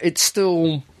But it's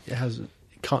still...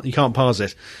 you can't parse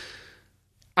it.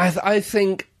 I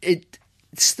think it's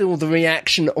still the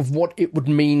reaction of what it would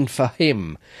mean for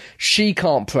him. She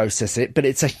can't process it, but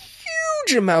it's a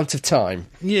huge amount of time.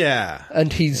 Yeah,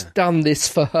 And he's done this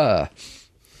for her.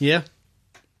 yeah.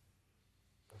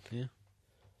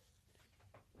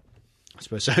 I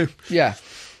suppose so. Yeah.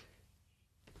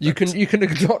 You can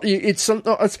acknowledge it's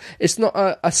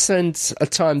not a sense a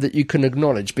time that you can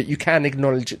acknowledge, but you can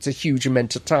acknowledge it's a huge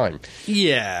amount of time.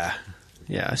 Yeah,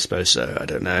 I suppose so. I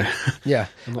don't know. Yeah,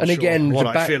 I'm not and sure again, what the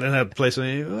I back, feel in her place.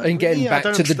 Again, I back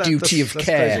don't to the understand. duty of That's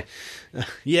care. crazy.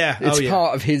 Yeah, it's oh, yeah.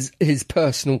 part of his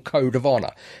personal code of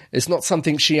honor. It's not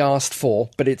something she asked for,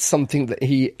 but it's something that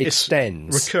he It's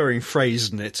extends. recurring phrase,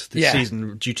 isn't it? This Yeah.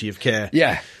 season, duty of care.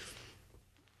 Yeah,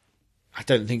 I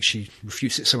don't think she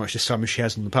refutes it so much this time as she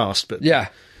has in the past, but yeah.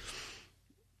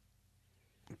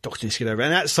 Doctor needs to get over it.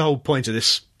 And that's the whole point of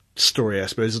this story, I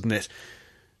suppose, isn't it?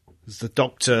 Is the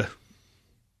Doctor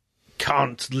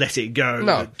can't let it go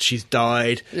that she's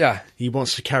died. Yeah. He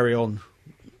wants to carry on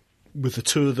with the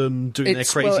two of them doing their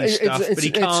crazy stuff, but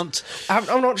he can't.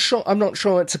 I'm not sure. I'm not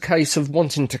sure it's a case of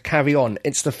wanting to carry on.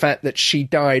 It's the fact that she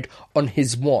died on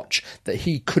his watch, that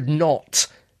he could not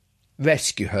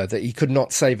rescue her, that he could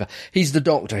not save her. He's the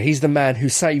Doctor. He's the man who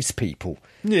saves people.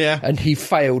 Yeah, and he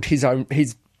failed his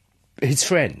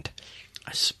friend.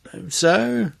 I suppose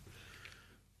so.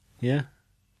 Yeah.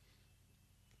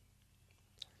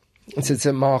 It's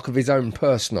a mark of his own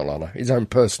personal honour, his own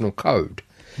personal code.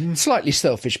 Slightly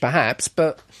selfish, perhaps,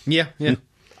 but yeah.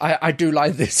 I do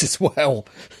like this as well.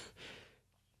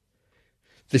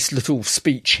 This little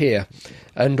speech here,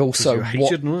 and also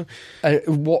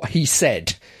what he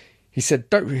said. He said,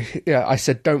 "Don't." Yeah, I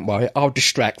said, "Don't worry, I'll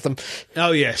distract them."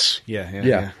 Oh yes,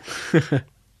 yeah.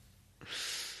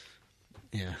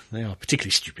 Yeah, they are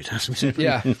particularly stupid.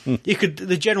 Yeah, you can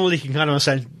kind of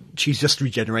understand. She's just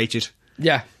regenerated.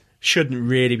 Yeah. Shouldn't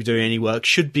really be doing any work.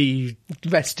 Should be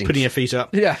resting, putting her feet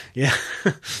up. Yeah.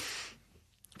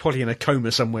 Probably in a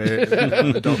coma somewhere.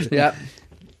 Yeah.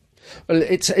 Well,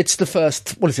 it's the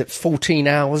first. What is it? 14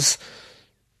 hours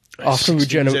after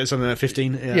regeneration. Something like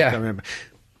 15. Yeah, I can't remember.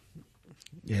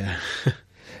 Yeah.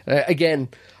 Again,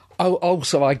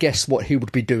 also I guess what he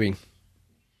would be doing.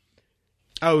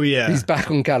 Oh yeah. He's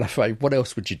back on Gallifrey. What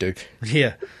else would you do?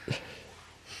 Yeah.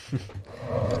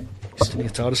 Stealing a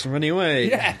TARDIS and running away.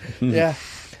 Yeah.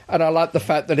 And I like the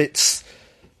fact that it's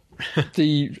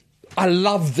I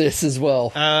love this as well.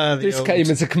 This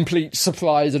came as a complete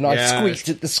surprise, and I squeaked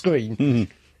at the screen.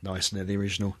 Nice, the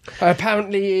original.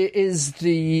 Apparently, it is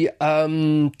the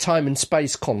time and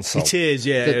space console. It is,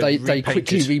 yeah. That they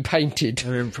quickly repainted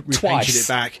and then twice. Repainted it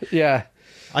back. Yeah.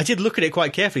 I did look at it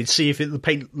quite carefully to see if the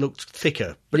paint looked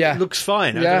thicker, but it looks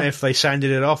fine. I don't know if they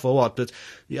sanded it off or what, but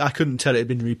I couldn't tell it had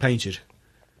been repainted.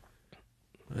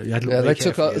 They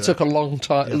took a lot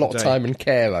of time and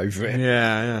care over it.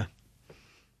 Yeah.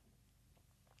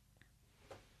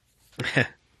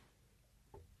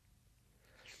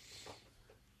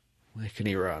 Where can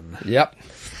he run? Yep.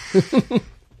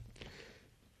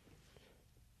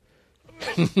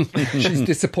 She's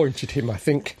disappointed him, I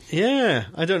think. Yeah,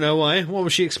 I don't know why. What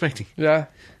was she expecting? Yeah.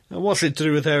 What's it to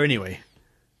do with her anyway?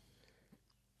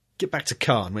 Get back to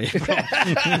Khan, will you?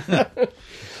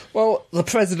 Well, the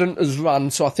president has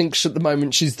run, so I think at the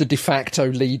moment she's the de facto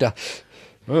leader.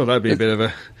 Well, that'd be a bit of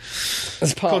a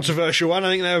controversial one. I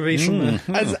think there would be some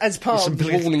as part of the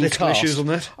ruling cast. Issues on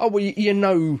that. Oh, well, you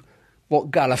know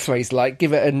what Gallifrey's like.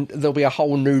 Give it, and there'll be a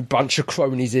whole new bunch of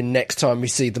cronies in next time we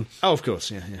see them. Oh, of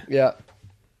course, yeah.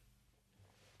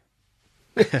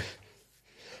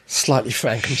 Slightly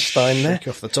Frankenstein there. Shake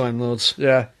off the Time Lords.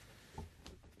 Yeah.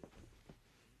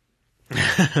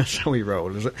 That's how we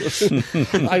roll, is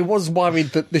it? I was worried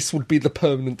that this would be the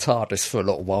permanent TARDIS for a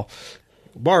little while.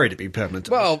 Worried it'd be permanent.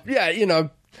 Well, yeah, you know.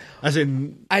 As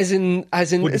in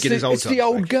it's the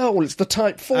old girl, it's the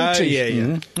Type 40. Yeah.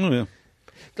 Mm-hmm. Oh, yeah.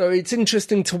 So it's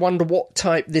interesting to wonder what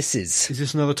type this is. Is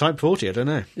this another Type 40? I don't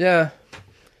know. Yeah.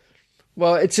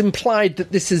 Well, it's implied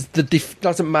that this is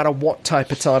doesn't matter what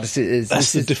type of TARDIS it is.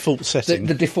 That's the default setting.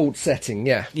 The default setting,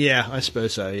 yeah. Yeah, I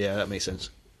suppose so. Yeah, that makes sense.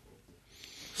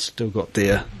 Still got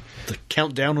the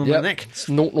countdown on the neck. It's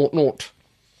 000.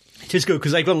 It is good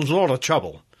because they've got a lot of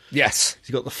trouble. Yes.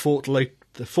 You've got the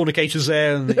fornicators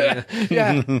there. And the,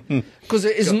 yeah. Because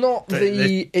it is not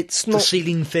it's not the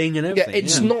ceiling thing and everything. Yeah,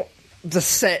 it's not the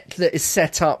set that is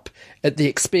set up at the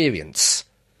Experience.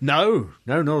 No,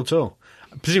 not at all.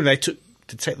 Presumably they took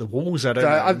to take the walls out.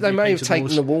 They may have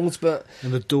taken the walls, but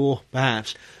and the door,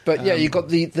 perhaps. But yeah, you've got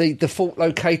the fault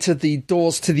locator, the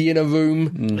doors to the inner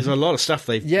room. There's a lot of stuff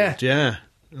they've built, a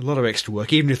lot of extra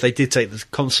work. Even if they did take the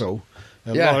console,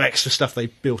 a lot of extra stuff they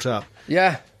built up.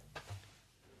 Yeah.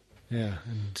 Yeah,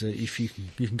 and if you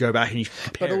can go back and you can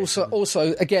compare. But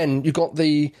also again, you got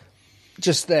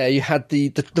just there. You had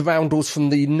the roundels from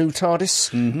the new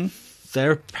TARDIS. Mm-hmm.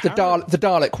 They're the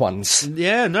Dalek ones.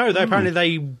 Yeah, no, they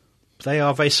apparently they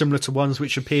are very similar to ones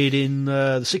which appeared in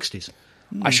the 60s.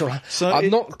 I'm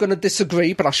not going to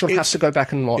disagree, but I shall have to go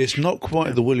back and watch. It's not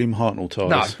quite the William Hartnell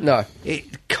TARDIS. No.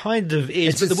 It kind of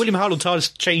is, but the William Hartnell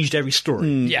TARDIS changed every story.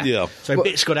 Yeah. So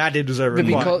bits got added as they were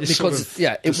required. It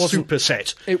wasn't super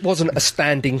set. It wasn't a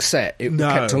standing set. It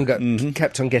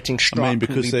kept on getting struck. I mean,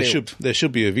 because there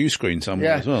should be a view screen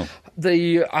somewhere as well.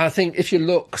 I think if you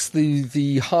look,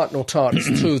 the Hartnell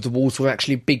TARDIS, two of the walls were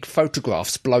actually big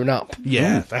photographs blown up.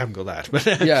 Yeah, they haven't got that.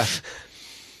 But yeah.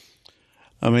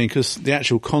 I mean, because the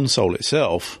actual console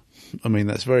itself I mean,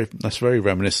 that's very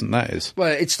reminiscent. That is.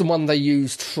 Well, it's the one they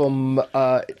used from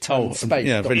Time and Space.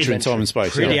 Yeah, Adventure in Time and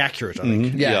Space. Pretty yeah. accurate, I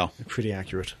think. Yeah. Pretty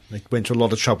accurate. They went to a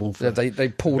lot of trouble. For They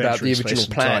pulled out Adventure the in Space original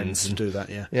and Time plans. and do that.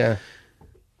 Yeah. Yeah.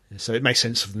 So it makes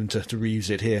sense for them to reuse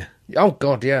it here. Oh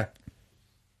God, yeah.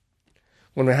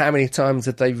 Wonder how many times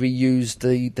have they reused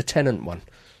the Tennant one?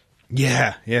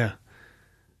 Yeah. Yep.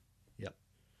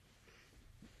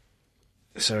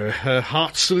 So her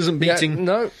heart still isn't beating.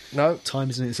 Yeah, no. Time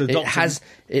isn't it? So the It doctor,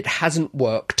 it hasn't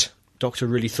worked. Doctor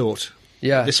really thought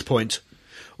Yeah. at this point,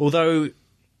 although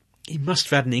he must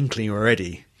have had an inkling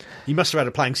already. He must have had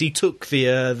a plan 'cause he took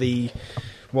the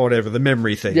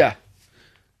memory thing. Yeah.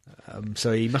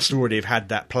 So he must already have had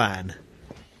that plan.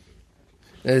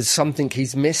 There's something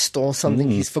he's missed or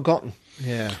something he's forgotten.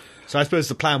 Yeah. So I suppose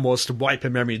the plan was to wipe her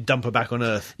memory and dump her back on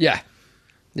Earth. Yeah.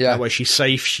 Yeah. That way she's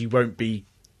safe. She won't be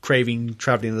craving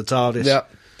travelling in the TARDIS. Yeah.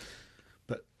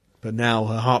 But now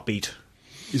her heartbeat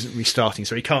isn't restarting,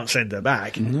 so he can't send her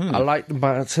back. I like the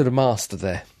Master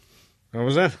there. What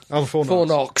was that? Oh, the Four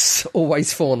knocks.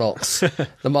 Always four knocks.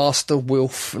 The Master,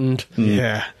 Wilf, and...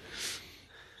 Yeah.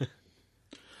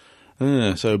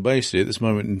 So basically, at this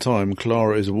moment in time,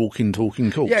 Clara is a walking,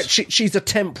 talking corpse. Yeah, she's a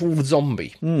temporal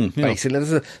zombie,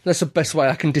 basically. That's the best way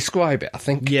I can describe it, I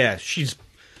think. Yeah, she's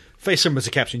very similar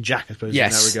to Captain Jack, I suppose, in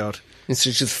that regard. It's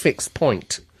just a fixed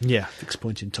point. Yeah, fixed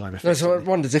point in time. So I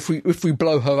wonder if we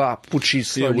blow her up, would she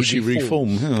slowly would she reform?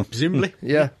 Yeah. Presumably.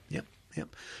 Yeah.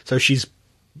 Yep. So she's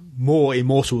more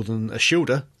immortal than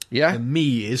Ashilda. Yeah. Than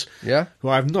me is. Yeah.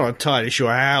 Well, I'm not entirely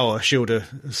sure how Ashilda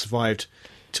has survived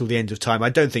till the end of time. I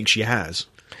don't think she has.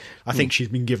 I think she's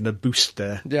been given a boost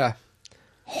there. Yeah.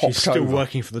 She's still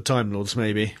working for the Time Lords,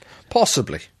 maybe.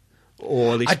 Possibly.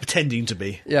 Or at least pretending to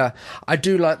be. Yeah. I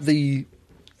do like the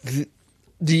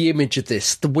image of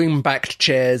this. The wing-backed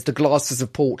chairs, the glasses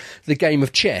of port, the game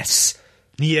of chess.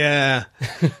 Yeah.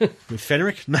 With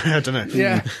Fenric? No, I don't know.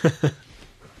 Yeah.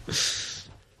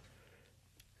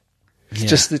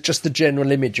 Just the general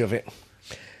image of it.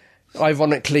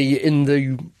 Ironically,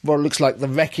 in what looks like the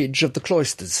wreckage of the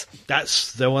cloisters.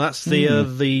 That's the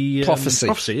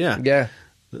Prophecy. Yeah. Yeah.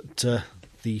 That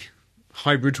the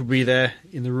hybrid will be there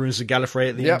in the ruins of Gallifrey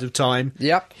at the end of time.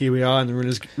 Yep. Here we are in the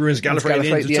ruins of Gallifrey at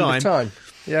the end of time.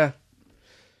 Yeah.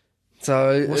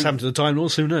 So What's happened to the Time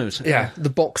Lords? Who knows? Yeah, the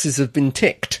boxes have been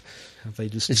ticked. Have they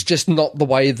just It's just not the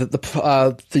way that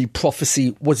the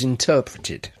prophecy was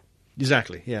interpreted.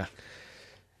 exactly? Yeah.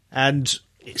 And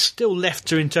it's still left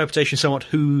to interpretation somewhat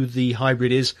who the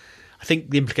hybrid is. I think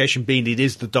the implication being it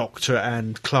is the Doctor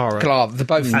and Clara.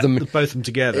 Both of them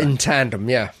together in tandem.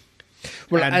 Yeah.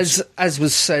 Well, And- as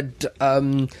was said,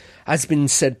 has been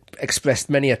expressed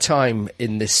many a time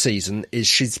in this season, is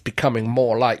she's becoming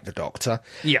more like the Doctor.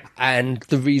 Yeah. And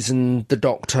the reason the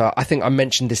Doctor, I think I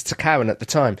mentioned this to Karen at the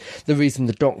time, the reason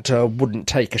the Doctor wouldn't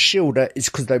take Ashilda is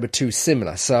because they were too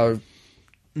similar. So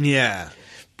Yeah.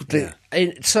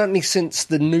 certainly since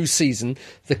the new season,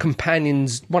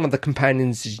 one of the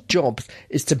companions' jobs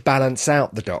is to balance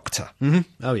out the Doctor. Mm-hmm.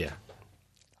 Oh yeah.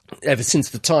 Ever since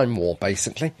the Time War,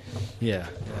 basically. Yeah.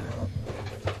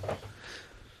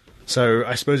 So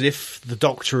I suppose if the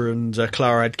Doctor and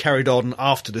Clara had carried on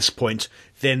after this point,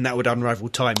 then that would unravel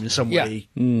time in some way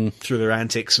through their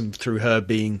antics and through her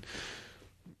being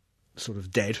sort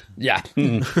of dead. Yeah.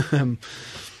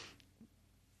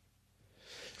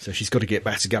 So she's got to get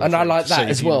back to Gallifrey. And I like to that save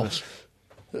as the well. universe.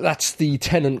 That's the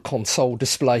Tennant console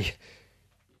display.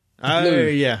 Oh, blue.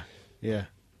 yeah.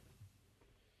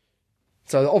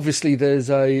 So obviously there's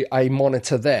a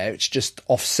monitor there. It's just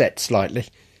offset slightly.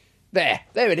 There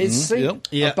it is. See? Yep.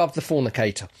 Yeah. Above the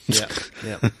fornicator. Yeah.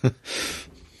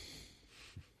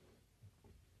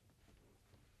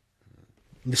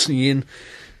 Listening in,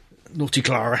 naughty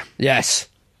Clara. Yes.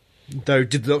 Though,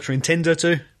 did the Doctor intend her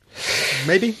to?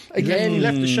 Maybe. Again. He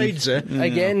left the shades there.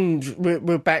 Again,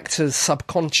 we're back to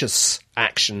subconscious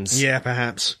actions. Yeah,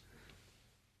 perhaps.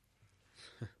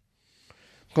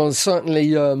 Because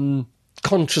certainly,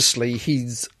 consciously,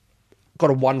 he's got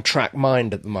a one-track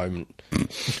mind at the moment.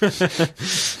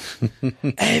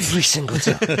 Every single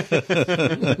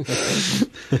time.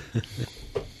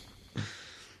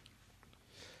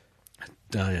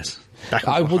 Oh, yes. Back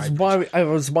I onto the hybrid. I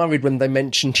was worried when they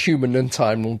mentioned Human and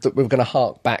Time Lord that we were going to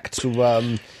hark back to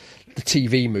the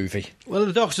TV movie. Well,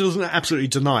 the Doctor doesn't absolutely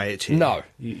deny it here. No.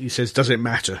 He says, does it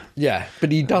matter? Yeah,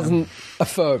 but he doesn't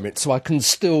affirm it, so I can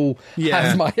still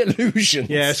have my illusions.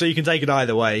 Yeah, so you can take it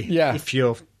either way. Yeah. If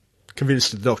you're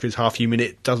convinced the Doctor is half human,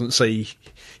 it doesn't say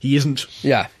he isn't.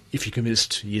 Yeah. If you're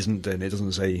convinced he isn't, then it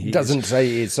doesn't say he It doesn't say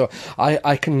it is. So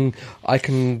I can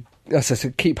as I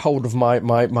said, keep hold of my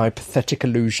pathetic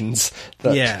illusions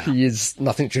that Yeah. he is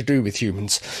nothing to do with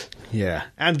humans. Yeah,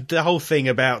 and the whole thing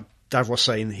about Davros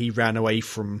saying he ran away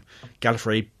from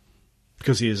Gallifrey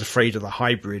because he was afraid of the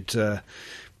hybrid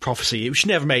prophecy, which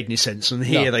never made any sense. And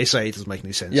here No. they say it doesn't make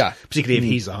any sense. Yeah. Particularly if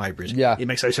he's the hybrid. Yeah. It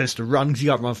makes no sense to run because you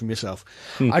can't run from yourself.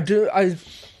 The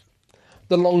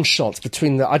long shots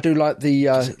between I do like the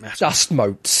matter? dust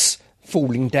motes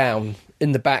falling down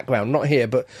in the background. Not here,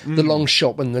 but the long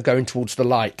shot when they're going towards the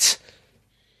light.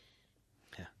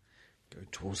 Go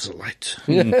towards the light.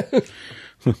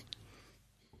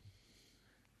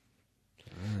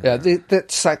 Yeah,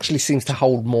 that actually seems to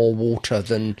hold more water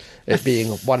than it being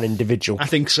one individual. I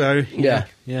think so. Yeah.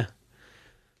 Yeah.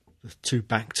 The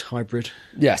two-backed hybrid.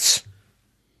 Yes.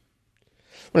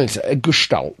 Well, it's a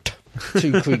gestalt.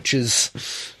 Two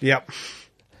creatures Yep.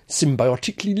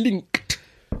 symbiotically linked.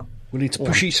 We need to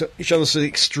push each other to the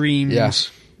extremes. Yeah.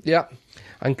 Yeah.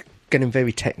 I'm getting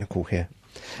very technical here.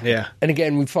 Yeah. And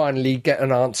again, we finally get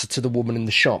an answer to the woman in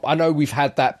the shop. I know we've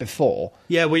had that before.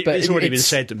 Yeah, but it's already been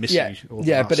said that Missy... Yeah, or the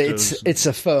yeah, but Masters- it's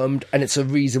affirmed and it's a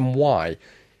reason why.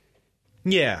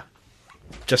 Yeah.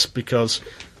 Just because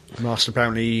Master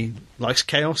apparently likes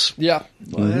chaos. Yeah.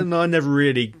 And I never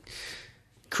really...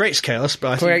 Creates chaos,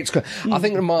 but I think... I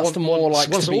think the master more likes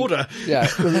wants to be, order. Yeah,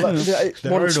 Their wants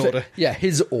own to- order. Yeah,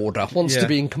 his order wants Yeah, to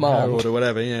be in command. Order,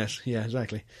 whatever, yes. Yeah,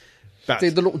 exactly. But, See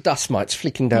the little dust mites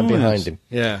flicking down behind yes. him.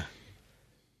 yeah.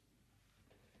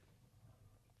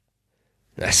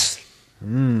 Yes.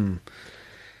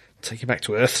 Take you back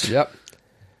to Earth. Yep.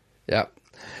 Yep.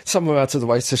 Somewhere out of the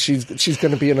way, so she's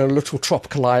going to be in a little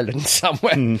tropical island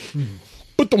somewhere.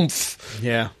 Ba-dumph.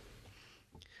 Yeah.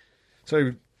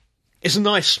 So, it's a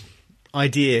nice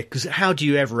idea, because how do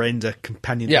you ever end a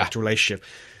companion-doctor relationship?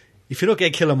 If you're not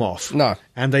going to kill them off, No.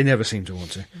 and they never seem to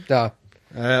want to, No.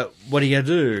 what are you going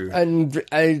to do?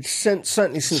 And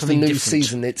certainly since Something the new different.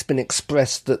 season, it's been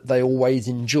expressed that they always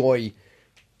enjoy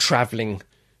travelling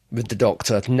with the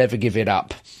Doctor, never give it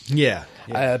up. Yeah.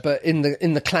 Yeah. But in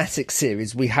the classic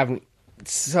series, we haven't.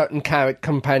 Certain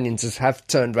companions have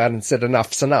turned around and said,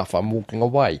 "Enough's enough. I'm walking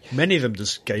away." Many of them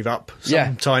just gave up. Yeah.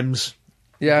 Sometimes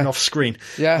Yeah, even off screen.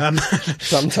 yeah.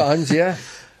 Sometimes, yeah,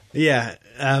 Yeah.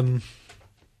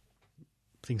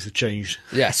 Things have changed.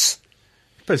 yes.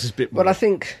 But it's a bit more. But I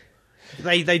think,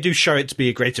 They do show it to be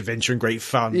a great adventure and great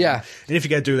fun. Yeah. And if you're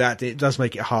going to do that, it does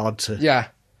make it hard to... yeah,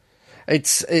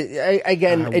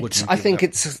 again. wouldn't I give think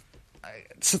it up.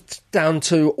 it's down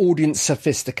to audience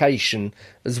sophistication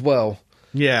as well.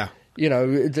 Yeah. You know,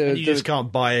 You just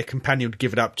can't buy a companion to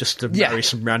give it up just to Yeah. marry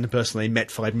some random person they met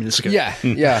 5 minutes ago. Yeah,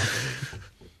 yeah.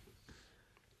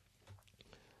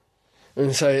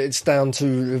 And so it's down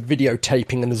to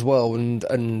videotaping and as well, and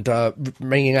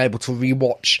being able to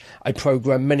rewatch a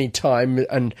program many times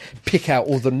and pick out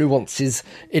all the nuances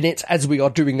in it, as we are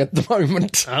doing at the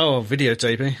moment. Oh,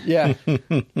 videotaping. Yeah,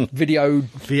 video.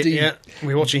 Yeah,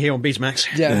 we're watching here on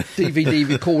Betamax. Yeah, DVD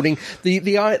recording.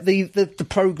 The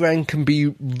program can be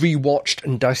rewatched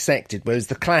and dissected, whereas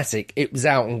the classic, it was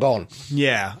out and gone.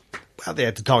 Yeah. Well, they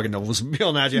had the Target novels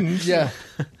beyond that, yeah.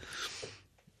 Yeah.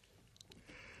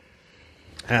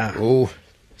 Ah,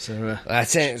 so,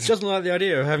 That's it. she doesn't like the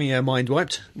idea of having her mind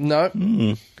wiped, No.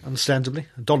 understandably.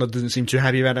 Donna doesn't seem too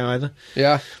happy about it either.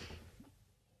 Yeah.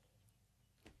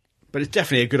 But it's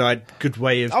definitely a good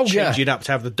way of Oh, yeah. changing it up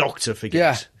to have the Doctor forget.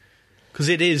 Yeah. Because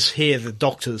it is here the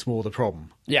Doctor that's more the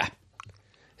problem. Yeah.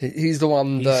 He's the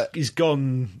one that. He's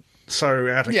gone so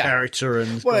out of Yeah. character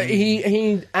and... Well, gone-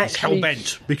 he actually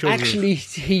hell-bent because of-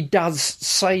 he does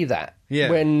say that Yeah.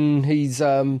 when he's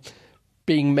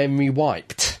being memory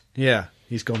wiped. Yeah,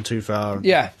 he's gone too far. And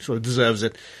Yeah. sort of deserves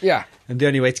it. Yeah, And the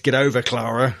only way to get over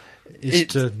Clara is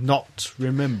It's- to not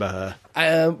remember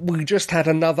her. we just had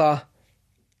another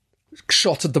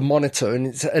shot of the monitor, and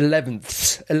it's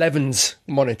 11's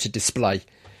monitor display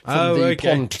from Oh, the okay.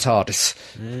 Pond TARDIS.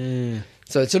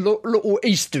 So it's a little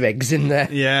Easter eggs in there.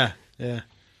 Yeah, yeah.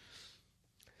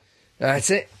 That's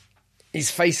it.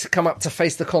 His face come up to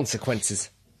face the consequences.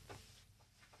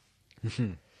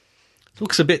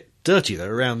 Looks a bit dirty, though,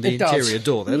 around the It does. interior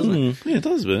door there, doesn't it? Yeah, it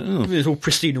does a bit. Oh. It's all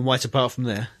pristine and white apart from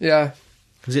there. Yeah.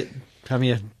 Was it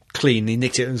having a clean? He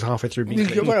nicked it and was halfway through being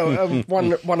clean. Well,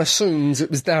 one assumes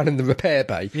it was down in the repair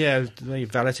bay. Yeah, they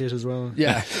valeted as well.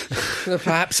 Yeah,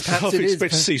 perhaps I've it is.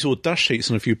 expected to see sort of dust sheets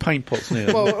and a few paint pots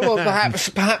near. Well,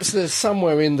 perhaps there's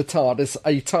somewhere in the TARDIS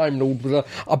a Time Lord with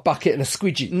a bucket and a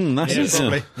squidgy That's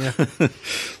Yeah, it. probably.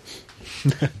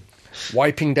 Yeah.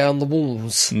 wiping down the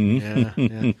walls. Yeah,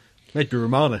 yeah. Maybe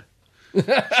Romana.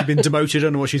 She's been demoted. I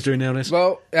don't know what she's doing nowadays.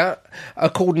 Well,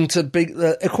 according to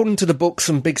the books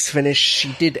and Big's Finish,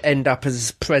 she did end up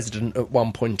as president at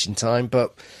one point in time,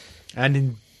 but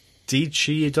And indeed,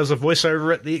 she does a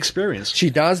voiceover at The Experience. she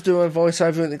does do a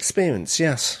voiceover at Experience,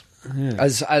 yes,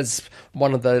 as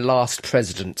one of the last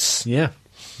presidents. Yeah.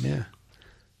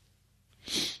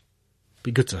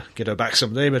 Be good to get her back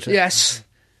someday, but Yes.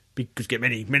 be good to get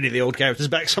many of the old characters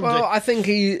back someday. Well, I think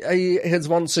he has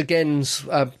once again,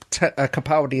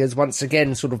 Capaldi has once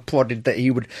again sort of prodded that he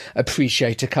would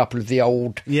appreciate a couple of the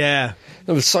old. Yeah.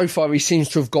 So far, he seems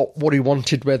to have got what he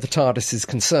wanted where the TARDIS is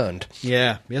concerned.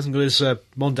 Yeah. He hasn't got his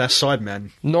Mondas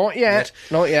Sideman. Not yet.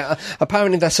 Not yet.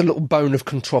 Apparently, that's a little bone of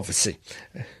controversy.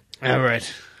 All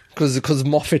right. Because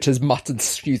Moffat has muttered a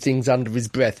few things under his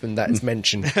breath when that is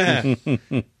mentioned.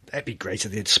 That'd be great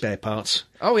if they had spare parts.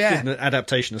 Oh, yeah. An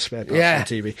adaptation of spare parts Yeah. on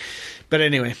TV. But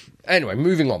anyway. Anyway,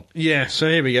 moving on. Yeah, so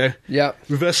here we go. Yeah.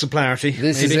 Reverse the polarity.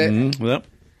 This maybe. is it. Mm, well,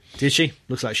 Did she?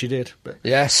 Looks like she did. But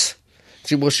Yes.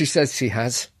 She says she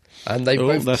has. And they Oh,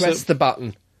 both that's pressed it. the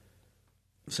button.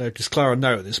 so does Clara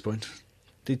know at this point?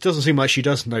 It doesn't seem like she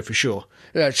does know for sure.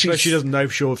 Yeah, But she doesn't know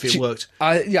for sure if it worked.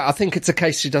 I think it's a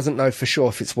case she doesn't know for sure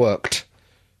if it's worked.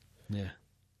 Yeah.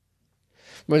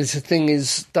 Well, the thing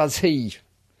is, does he?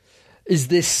 Is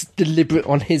this deliberate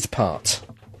on his part?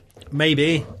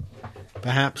 Maybe.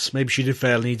 Perhaps. Maybe she did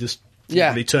fail and he just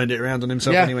really turned it around on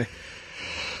himself Yeah. anyway.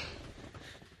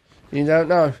 You don't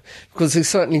know. Because he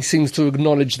certainly seems to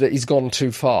acknowledge that he's gone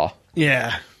too far.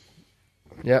 Yeah.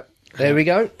 Yep. There we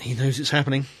go. He knows it's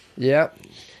happening. Yeah.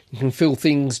 You can feel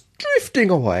things drifting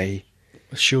away.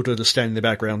 Shielder to stand in the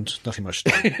background. Nothing much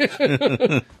to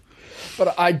do.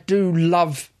 But I do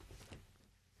love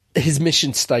his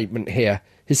mission statement here.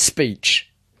 His speech.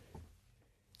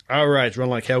 All right, run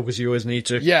like hell because you always need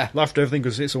to. Yeah. Laugh at everything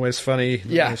because it's always funny.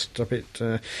 Yeah. Stop it.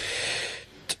 Don't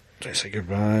say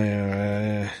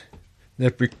goodbye.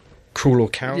 Never be cruel or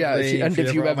cowardly. Yeah,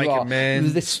 if you ever make are,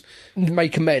 amends.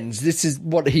 make amends. This is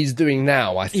what he's doing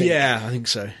now, I think. Yeah, I think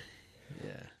so.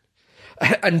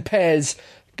 And Pears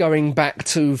going back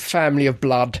to family of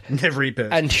blood Never eat pears.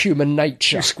 and human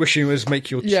nature. Squishing was make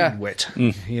your Yeah. chin wet.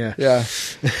 Yeah. Yeah.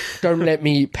 Don't let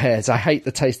me eat pears. I hate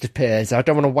the taste of pears. I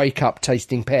don't want to wake up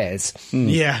tasting pears.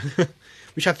 Yeah.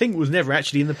 Which I think was never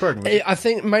actually in the programme. I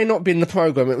think it may not be in the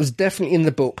programme. It was definitely in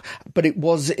the book, but it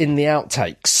was in the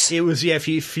outtakes. It was, if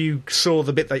you saw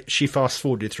the bit that she fast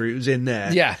forwarded through, it was in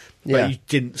there. Yeah, But yeah. you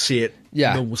didn't see it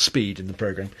Yeah. normal speed in the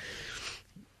programme.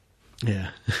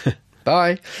 Yeah.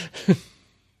 Bye.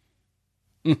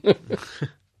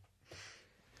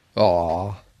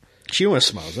 Aw. She almost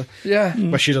smiles, huh? Yeah.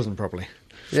 But she doesn't properly.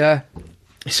 Yeah.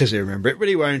 He says he'll remember it, but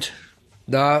he won't.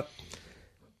 No.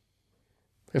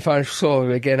 If I saw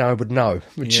him again, I would know,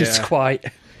 which is Yeah.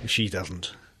 She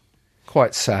doesn't.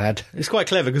 quite sad. It's quite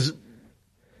clever because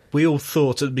we all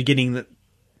thought at the beginning that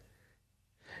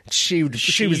She was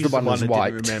she's the one who was didn't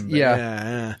wiped. remember. Yeah.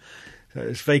 Yeah. So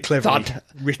it's very cleverly Thud.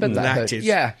 written and But that hurt. acted.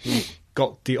 Yeah. We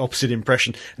got the opposite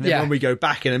impression. And then Yeah. when we go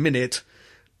back in a minute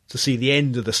to see the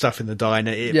end of the stuff in the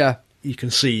diner, Yeah. you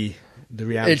can see the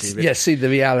reality It's of it. yeah, see the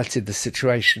reality of the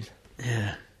situation.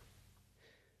 Yeah.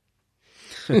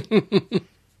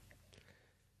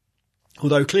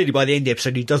 Although clearly by the end of the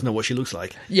episode he does know what she looks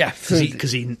like. Yeah,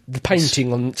 Because he the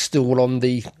painting on still on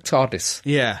the TARDIS.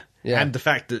 Yeah. Yeah. And the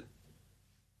fact that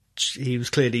he was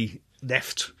clearly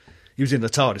left, he was in the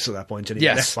TARDIS at that point and he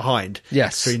was Yes. left behind.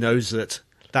 Yes. So he knows that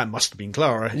must have been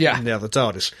Clara Yeah. in the other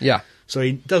TARDIS. Yeah, So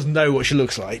he doesn't know what she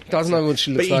looks like. doesn't know what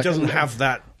she looks But like. he doesn't have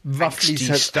that roughly angsty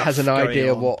has stuff an going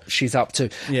idea on. what she's up to.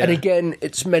 Yeah. And again,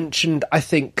 it's mentioned, I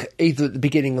think, either at the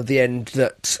beginning or the end,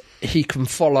 that he can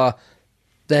follow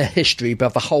their history by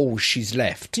the holes she's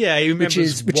left. Yeah, he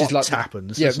remembers which is what like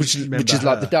happens. Yeah, Doesn't which remember is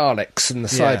like the her. Daleks and the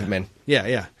Cybermen. Yeah,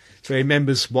 yeah. So he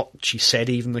remembers what she said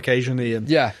even occasionally. And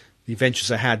Yeah, the adventures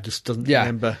they had, just doesn't Yeah.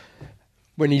 remember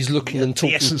when he's looking and the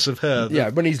talking. essence of her. Yeah,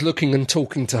 when he's looking and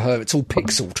talking to her, it's all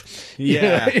pixeled.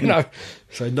 Yeah. you know.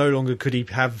 So no longer could he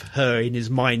have her in his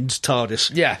mind's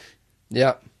TARDIS. Yeah,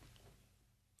 yeah.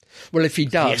 Well, if he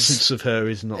The does, essence of her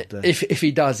is not there. if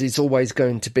he does, it's always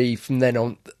going to be from then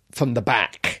on from the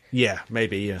back. Yeah,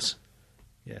 maybe, yes.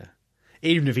 Yeah.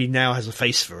 Even if he now has a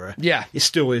face for her. Yeah. It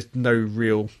still is no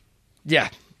real... Yeah,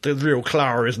 The real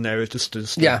Clara isn't there, it's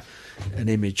just Yeah. an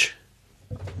image.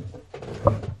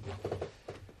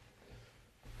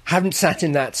 haven't sat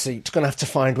in that seat. Going to have to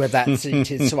find where that seat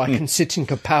is so I can sit in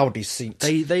Capaldi's seat.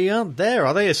 They aren't there,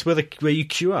 are they? It's where you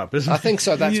queue up, isn't it? I think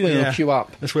so. That's where Yeah. you queue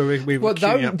up. That's where we're Well,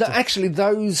 queuing up. actually,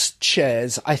 those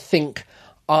chairs, I think,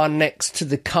 are next to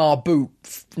the car boot,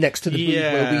 next to the booth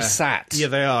where we sat. Yeah,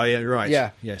 they are. Yeah, right. Yeah.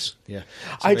 Yes. Yeah.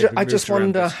 So I they've been just moved around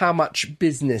wonder this. how much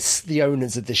business the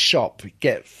owners of this shop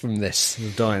get from this. The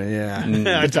diner, yeah.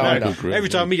 I don't diner. know. Every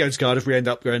time we go to Cardiff, we end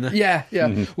up going there. Yeah, yeah.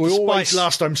 We Despite always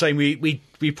last time saying we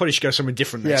probably should go somewhere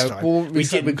different next time. well, we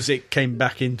said didn't because it came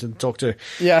back in to talk to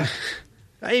Yeah.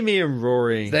 Amy and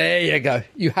Rory. There you go.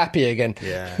 You happy again?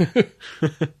 Yeah.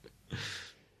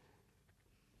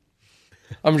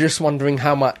 I'm just wondering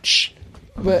how much.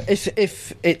 Well, if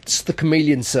it's the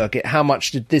chameleon circuit, how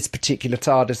much did this particular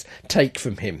TARDIS take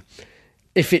from him?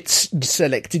 If it's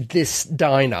selected this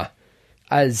diner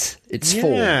as its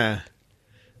form, Yeah.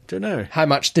 Don't know. how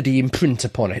much did he imprint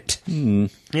upon it?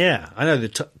 Yeah. I know the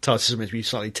TARDIS is meant to be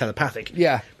slightly telepathic.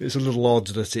 Yeah. But it's a little odd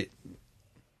that it...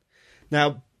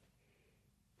 Now,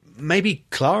 maybe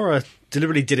Clara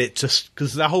deliberately did it just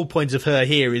because the whole point of her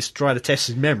here is try to test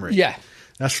his memory. Yeah,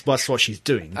 That's what she's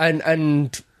doing.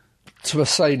 and to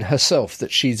assign herself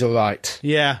that she's all right.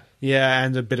 Yeah,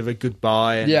 and a bit of a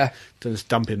goodbye. And Yeah. to just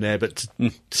dump him there, but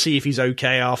to see if he's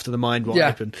okay after the mind wipe,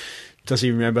 Yeah. and does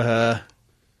he remember her?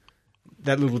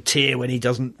 That little tear when he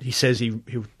doesn't. He says he'll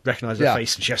recognise her Yeah.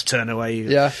 face, and she has to turn away.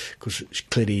 Yeah. because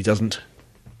clearly he doesn't.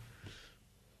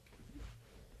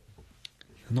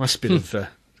 A nice bit of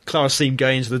Clara's theme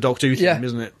going into the Doctor Who theme, Yeah.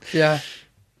 isn't it? Yeah.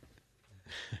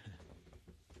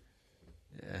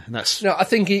 And that's No, I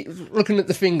think looking at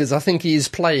the fingers, I think he is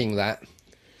playing that.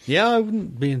 yeah. I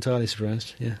wouldn't be entirely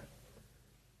surprised. Yeah.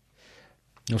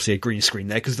 Obviously a green screen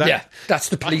there because that. Yeah, that's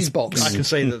the police box. I can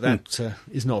say that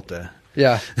is not there.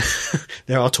 Yeah.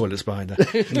 There are toilets behind her.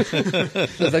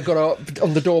 They've got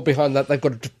on the door behind that. They've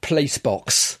got a police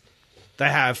box. They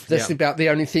have. That's yeah. about the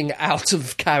only thing out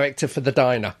of character for the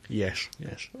diner. Yes.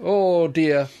 Oh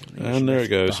dear. And there it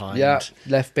goes. Behind. Yeah,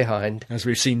 left behind. As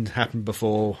we've seen happen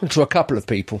before. To a couple of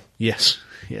people. Yes.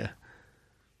 Yeah.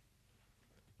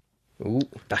 Ooh.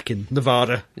 Back in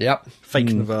Nevada. Yep. Fake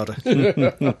Nevada.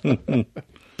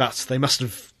 But they must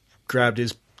have grabbed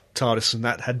his TARDIS and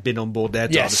that had been on board their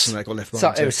TARDIS Yes. and that got left So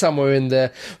behind. it was somewhere in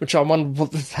there, which I wonder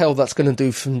what the hell that's going to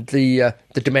do from the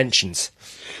dimensions.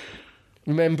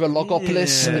 Remember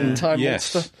Logopolis and Time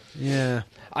Yes. Monster? Yeah.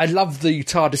 I love the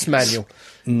TARDIS manual.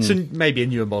 So maybe a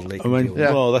newer model. I mean,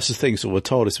 Yeah. well, that's the thing. Sort of a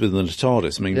TARDIS within a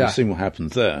TARDIS. I mean, Yeah. we've seen what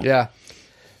happens there. Yeah.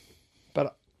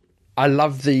 But I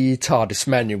love the TARDIS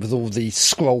manual with all the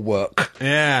scroll work.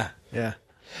 Yeah.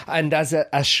 And as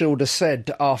Shilda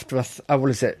said, after,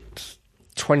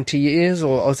 20 years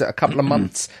or was it a couple of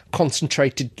months,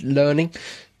 concentrated learning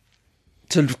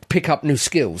to pick up new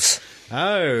skills.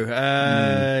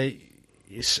 Oh,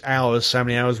 it's hours. How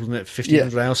many hours wasn't it?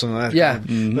 1,500 hours, something like that. Yeah.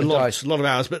 A lot of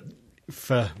hours, but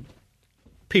for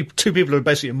two people who are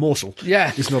basically immortal,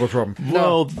 Yeah. it's not a problem.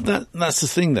 Well, that's the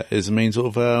thing that is. I mean,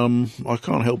 sort of, I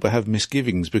can't help but have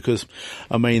misgivings because,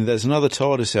 I mean, there's another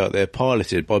TARDIS out there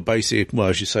piloted by basically, well,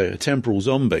 as you say, a temporal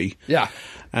zombie. Yeah.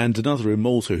 And another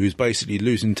immortal who's basically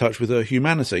losing touch with her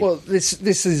humanity. Well, this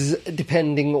is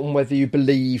depending on whether you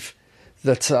believe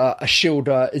that a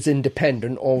Shilda is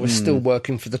independent or is still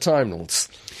working for the Time Lords.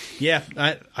 Yeah,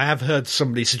 I have heard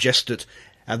somebody suggest that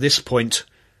at this point,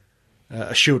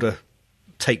 Ashilda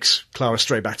takes Clara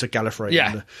straight back to Gallifrey.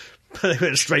 Yeah. And, they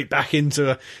went straight back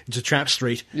into Trap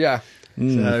Street. Yeah.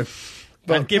 So,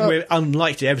 and given we're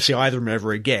unlikely to ever see either of them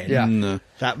ever again, Yeah.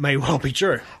 that may well be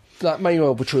true. That may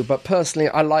well be true, but personally,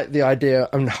 I like the idea.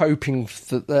 I'm hoping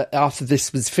that after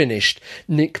this was finished,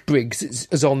 Nick Briggs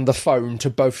is on the phone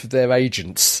to both of their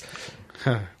agents.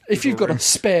 If you've got a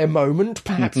spare moment,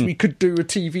 perhaps we could do a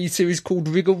TV series called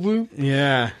Wriggle Room.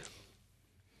 Yeah.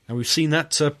 And we've seen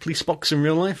that police box in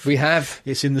real life. We have.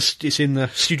 It's in the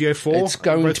Studio 4. It's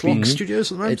going to be Roadblock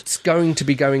Studios at the moment. It's going to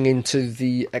be going into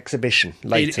the exhibition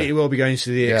later. It will be going to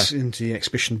the Yeah. into the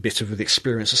exhibition bit of the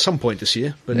experience at some point this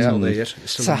year, but it's not there yet.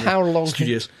 It's still So in the how long?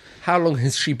 Studios. How long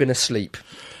has she been asleep?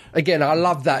 Again, I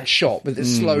love that shot with it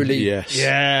slowly yes.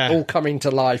 Yeah. all coming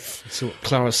to life. So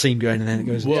Clara's scene going, and then it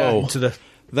goes Whoa. into the.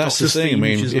 That's the Doctor's thing. I theme,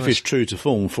 mean, which is if nice. it's true to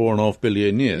form, 4.5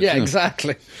 billion years. Yeah,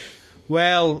 exactly.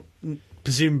 Well,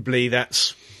 presumably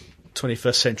that's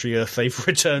 21st century Earth they've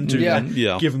returned to, Yeah. then,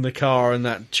 Yeah. given the car and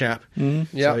that chap. Yeah.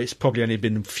 So it's probably only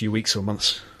been a few weeks or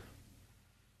months.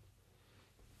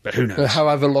 But who knows?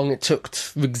 However long it took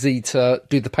Riggsy to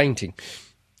do the painting.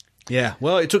 Yeah,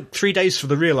 well, it took 3 days for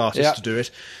the real artist Yeah. to do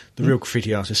it, the real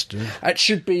graffiti artist to do It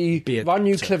should be a run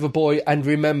you doctor. clever boy and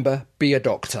remember, be a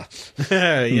doctor.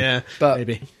 it. Yeah, But-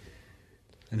 maybe.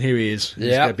 And here he is. He's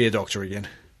Yeah. going to be a doctor again.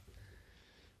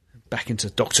 Back into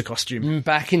doctor costume.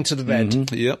 Back into the bed.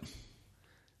 Mhm, yep.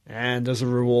 And as a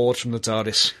reward from the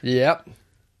TARDIS, Yep.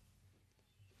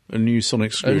 A new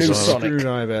sonic A new screwdriver. Sonic.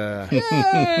 Screwdriver.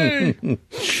 Yay!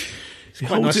 It's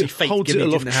quite nicely fake Holds it given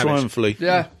he aloft didn't have it. triumphantly.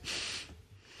 Yeah.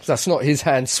 That's not his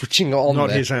hand switching it on Not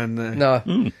there. his hand there. No.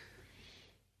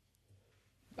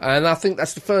 And I think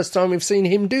that's the first time we've seen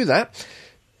him do that.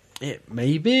 It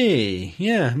may be.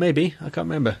 Yeah, maybe. I can't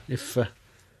remember. If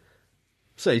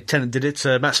say Tennant did it,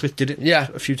 Matt Smith did it Yeah.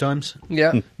 a few times.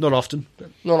 Yeah. Not often. But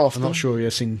Not I'm often. not sure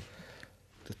we've seen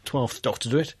the 12th Doctor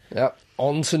do it. Yeah.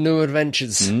 On to new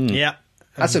adventures. Yeah.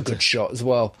 That's a good shot as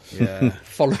well. Yeah.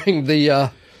 Following the...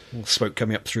 All smoke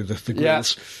coming up through the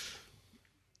grills.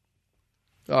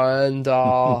 and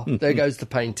there goes the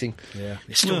painting. Yeah.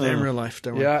 It's still there in real life,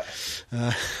 don't worry.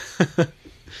 Yeah.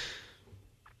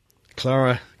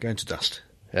 Clara going to dust.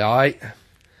 Right.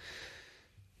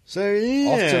 So, yeah.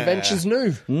 Off to Adventures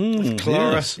New.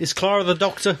 Clara. Yes. Is Clara the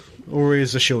Doctor, or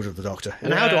is the Shield of the Doctor?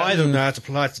 And how do either know how to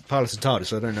pilot the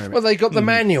TARDIS? I don't know. Well, they got the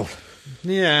manual.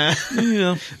 Yeah.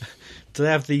 Yeah. Do they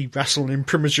have the Rassilon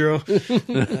imprimatur?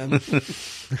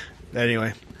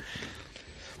 Anyway.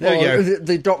 There we go.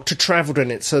 The Doctor travelled in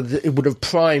it, so that it would have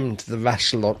primed the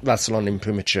Rassilon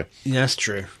imprimatur. Yeah, that's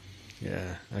true.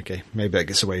 Yeah, okay. Maybe that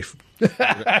gets away from...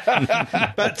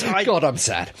 But God, I'm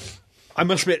sad. I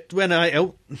must admit, when next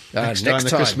next the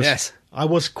time, Christmas, yes. I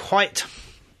was quite,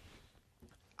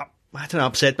 I don't know,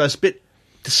 upset, but I was a bit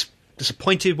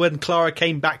disappointed when Clara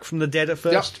came back from the dead at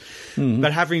first.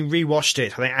 But having rewatched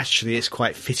it, I think actually it's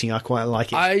quite fitting. I quite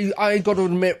like it. I got to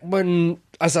admit, when,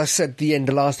 as I said at the end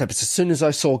of last episode, as soon as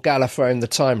I saw Gallifrey and the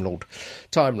Time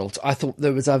Lords, I thought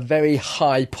there was a very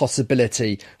high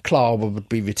possibility Clara would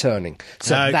be returning.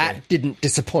 So Okay. that didn't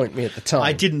disappoint me at the time.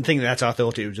 I didn't think that. I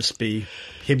thought it would just be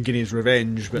him getting his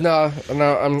revenge. But No,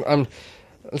 I'm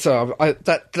so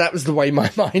that was the way my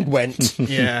mind went.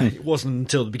 yeah, it wasn't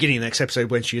until the beginning of the next episode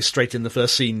when she is straight in the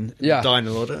first scene. Yeah. Dying.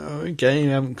 I thought, oh, okay,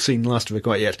 I haven't seen the last of her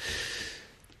quite yet.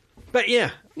 But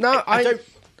yeah, No, I don't.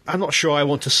 I'm not sure I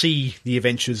want to see the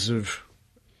adventures of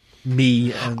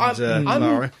me and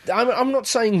Clara. I'm not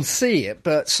saying see it,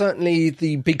 but certainly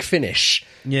the big finish.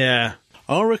 Yeah.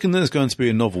 I reckon there's going to be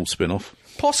a novel spin-off.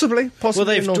 Possibly. Well,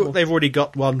 a novel. they've already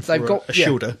got one for They've got a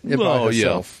Shielder. by Well, yeah.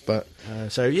 herself, but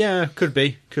So yeah, could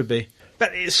be.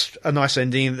 But it's a nice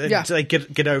ending. Yeah. They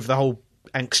get over the whole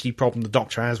angsty problem the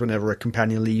Doctor has whenever a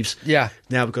companion leaves. Yeah.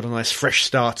 Now we've got a nice fresh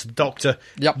start. The Doctor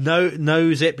Yep.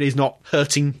 knows it, but he's not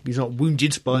hurting. He's not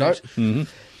wounded by no, it.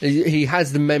 he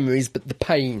has the memories, but the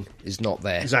pain is not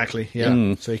there. Exactly.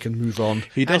 Yeah. So he can move on.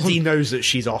 He and doesn't- he knows that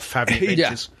she's off having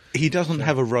adventures. He doesn't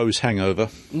have a Rose hangover.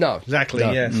 No, Exactly.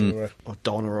 No. Yes. Or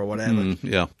Donna or whatever.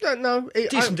 Yeah. No.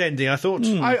 Decent ending, I thought.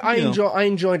 I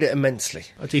enjoyed it immensely.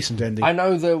 A decent ending. I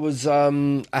know there was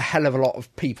a hell of a lot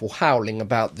of people howling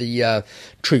about the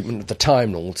treatment of the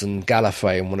Time Lords and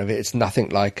Gallifrey and one of it. It's nothing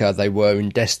like they were in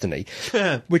Destiny,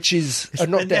 which is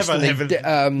not never,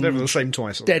 Destiny. never the same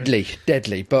twice. Deadly,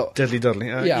 but Deadly Dudley.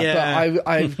 but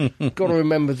I've got to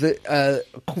remember that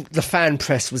the fan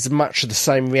press was much of the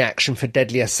same reaction for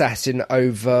Deadly Assassin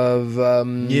over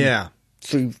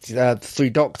through Three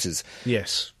Doctors.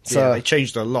 Yes. So- they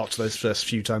changed a lot those first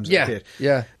few times they Yeah, appeared.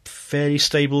 yeah. Fairly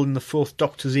stable in the Fourth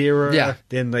Doctor's era. Yeah.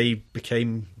 Then they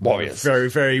became Warriors. very,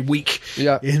 very weak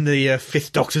Yeah. in the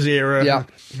Fifth Doctor's era. Yeah.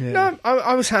 No,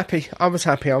 I was happy. I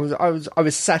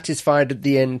was satisfied at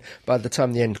the end by the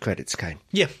time the end credits came.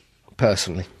 Yeah.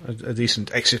 Personally. A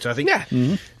decent exit, I think. Yeah.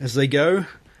 As they go.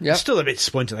 Yeah. Still a bit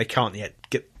disappointed they can't yet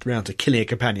get round to killing a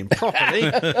companion properly.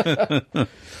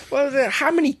 Well, how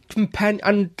many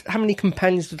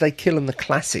companions did they kill in the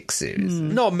classic series?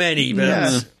 Not many,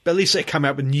 but at least they come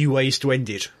out with new ways to end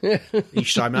it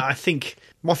each time. I think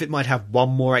Moffat might have one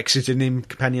more exit in him,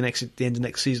 companion exit at the end of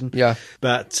next season. Yeah.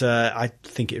 But I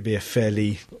think it would be a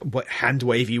fairly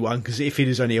hand-wavy one, because if it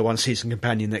is only a one-season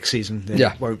companion next season, then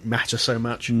it won't matter so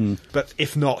much. But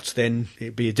if not, then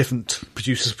it'd be a different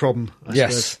producer's problem, I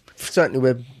suppose. Certainly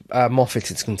where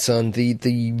Moffat is concerned,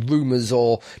 the rumours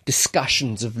or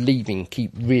discussions of leaving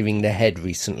keep rearing their head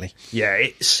recently. Yeah,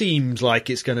 it seems like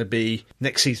it's going to be,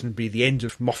 next season would be the end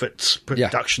of Moffat's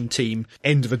production team,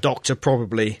 end of a Doctor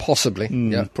probably. Possibly,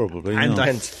 yeah. Probably. And no.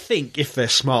 I think if they're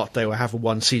smart, they will have a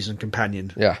one-season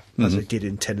companion, as they did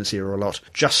in Tennant's era a lot,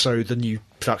 just so the new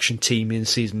production team in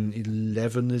season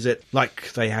 11, is it?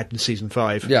 Like they had in season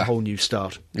 5, a whole new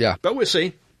start. Yeah. But we'll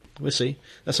see. We'll see.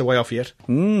 That's a way off yet.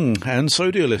 And so,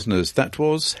 dear listeners, that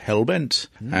was Hellbent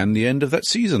and the end of that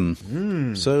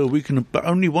season. So we can but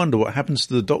only wonder what happens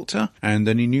to the Doctor and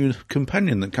any new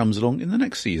companion that comes along in the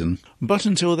next season. But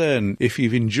until then, if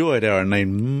you've enjoyed our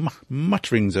inane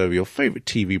mutterings over your favourite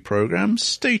TV programmes,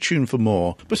 stay tuned for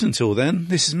more. But until then,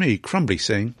 this is me, Crumbly,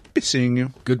 saying, be seeing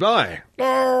you. Goodbye.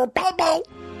 Bye-bye.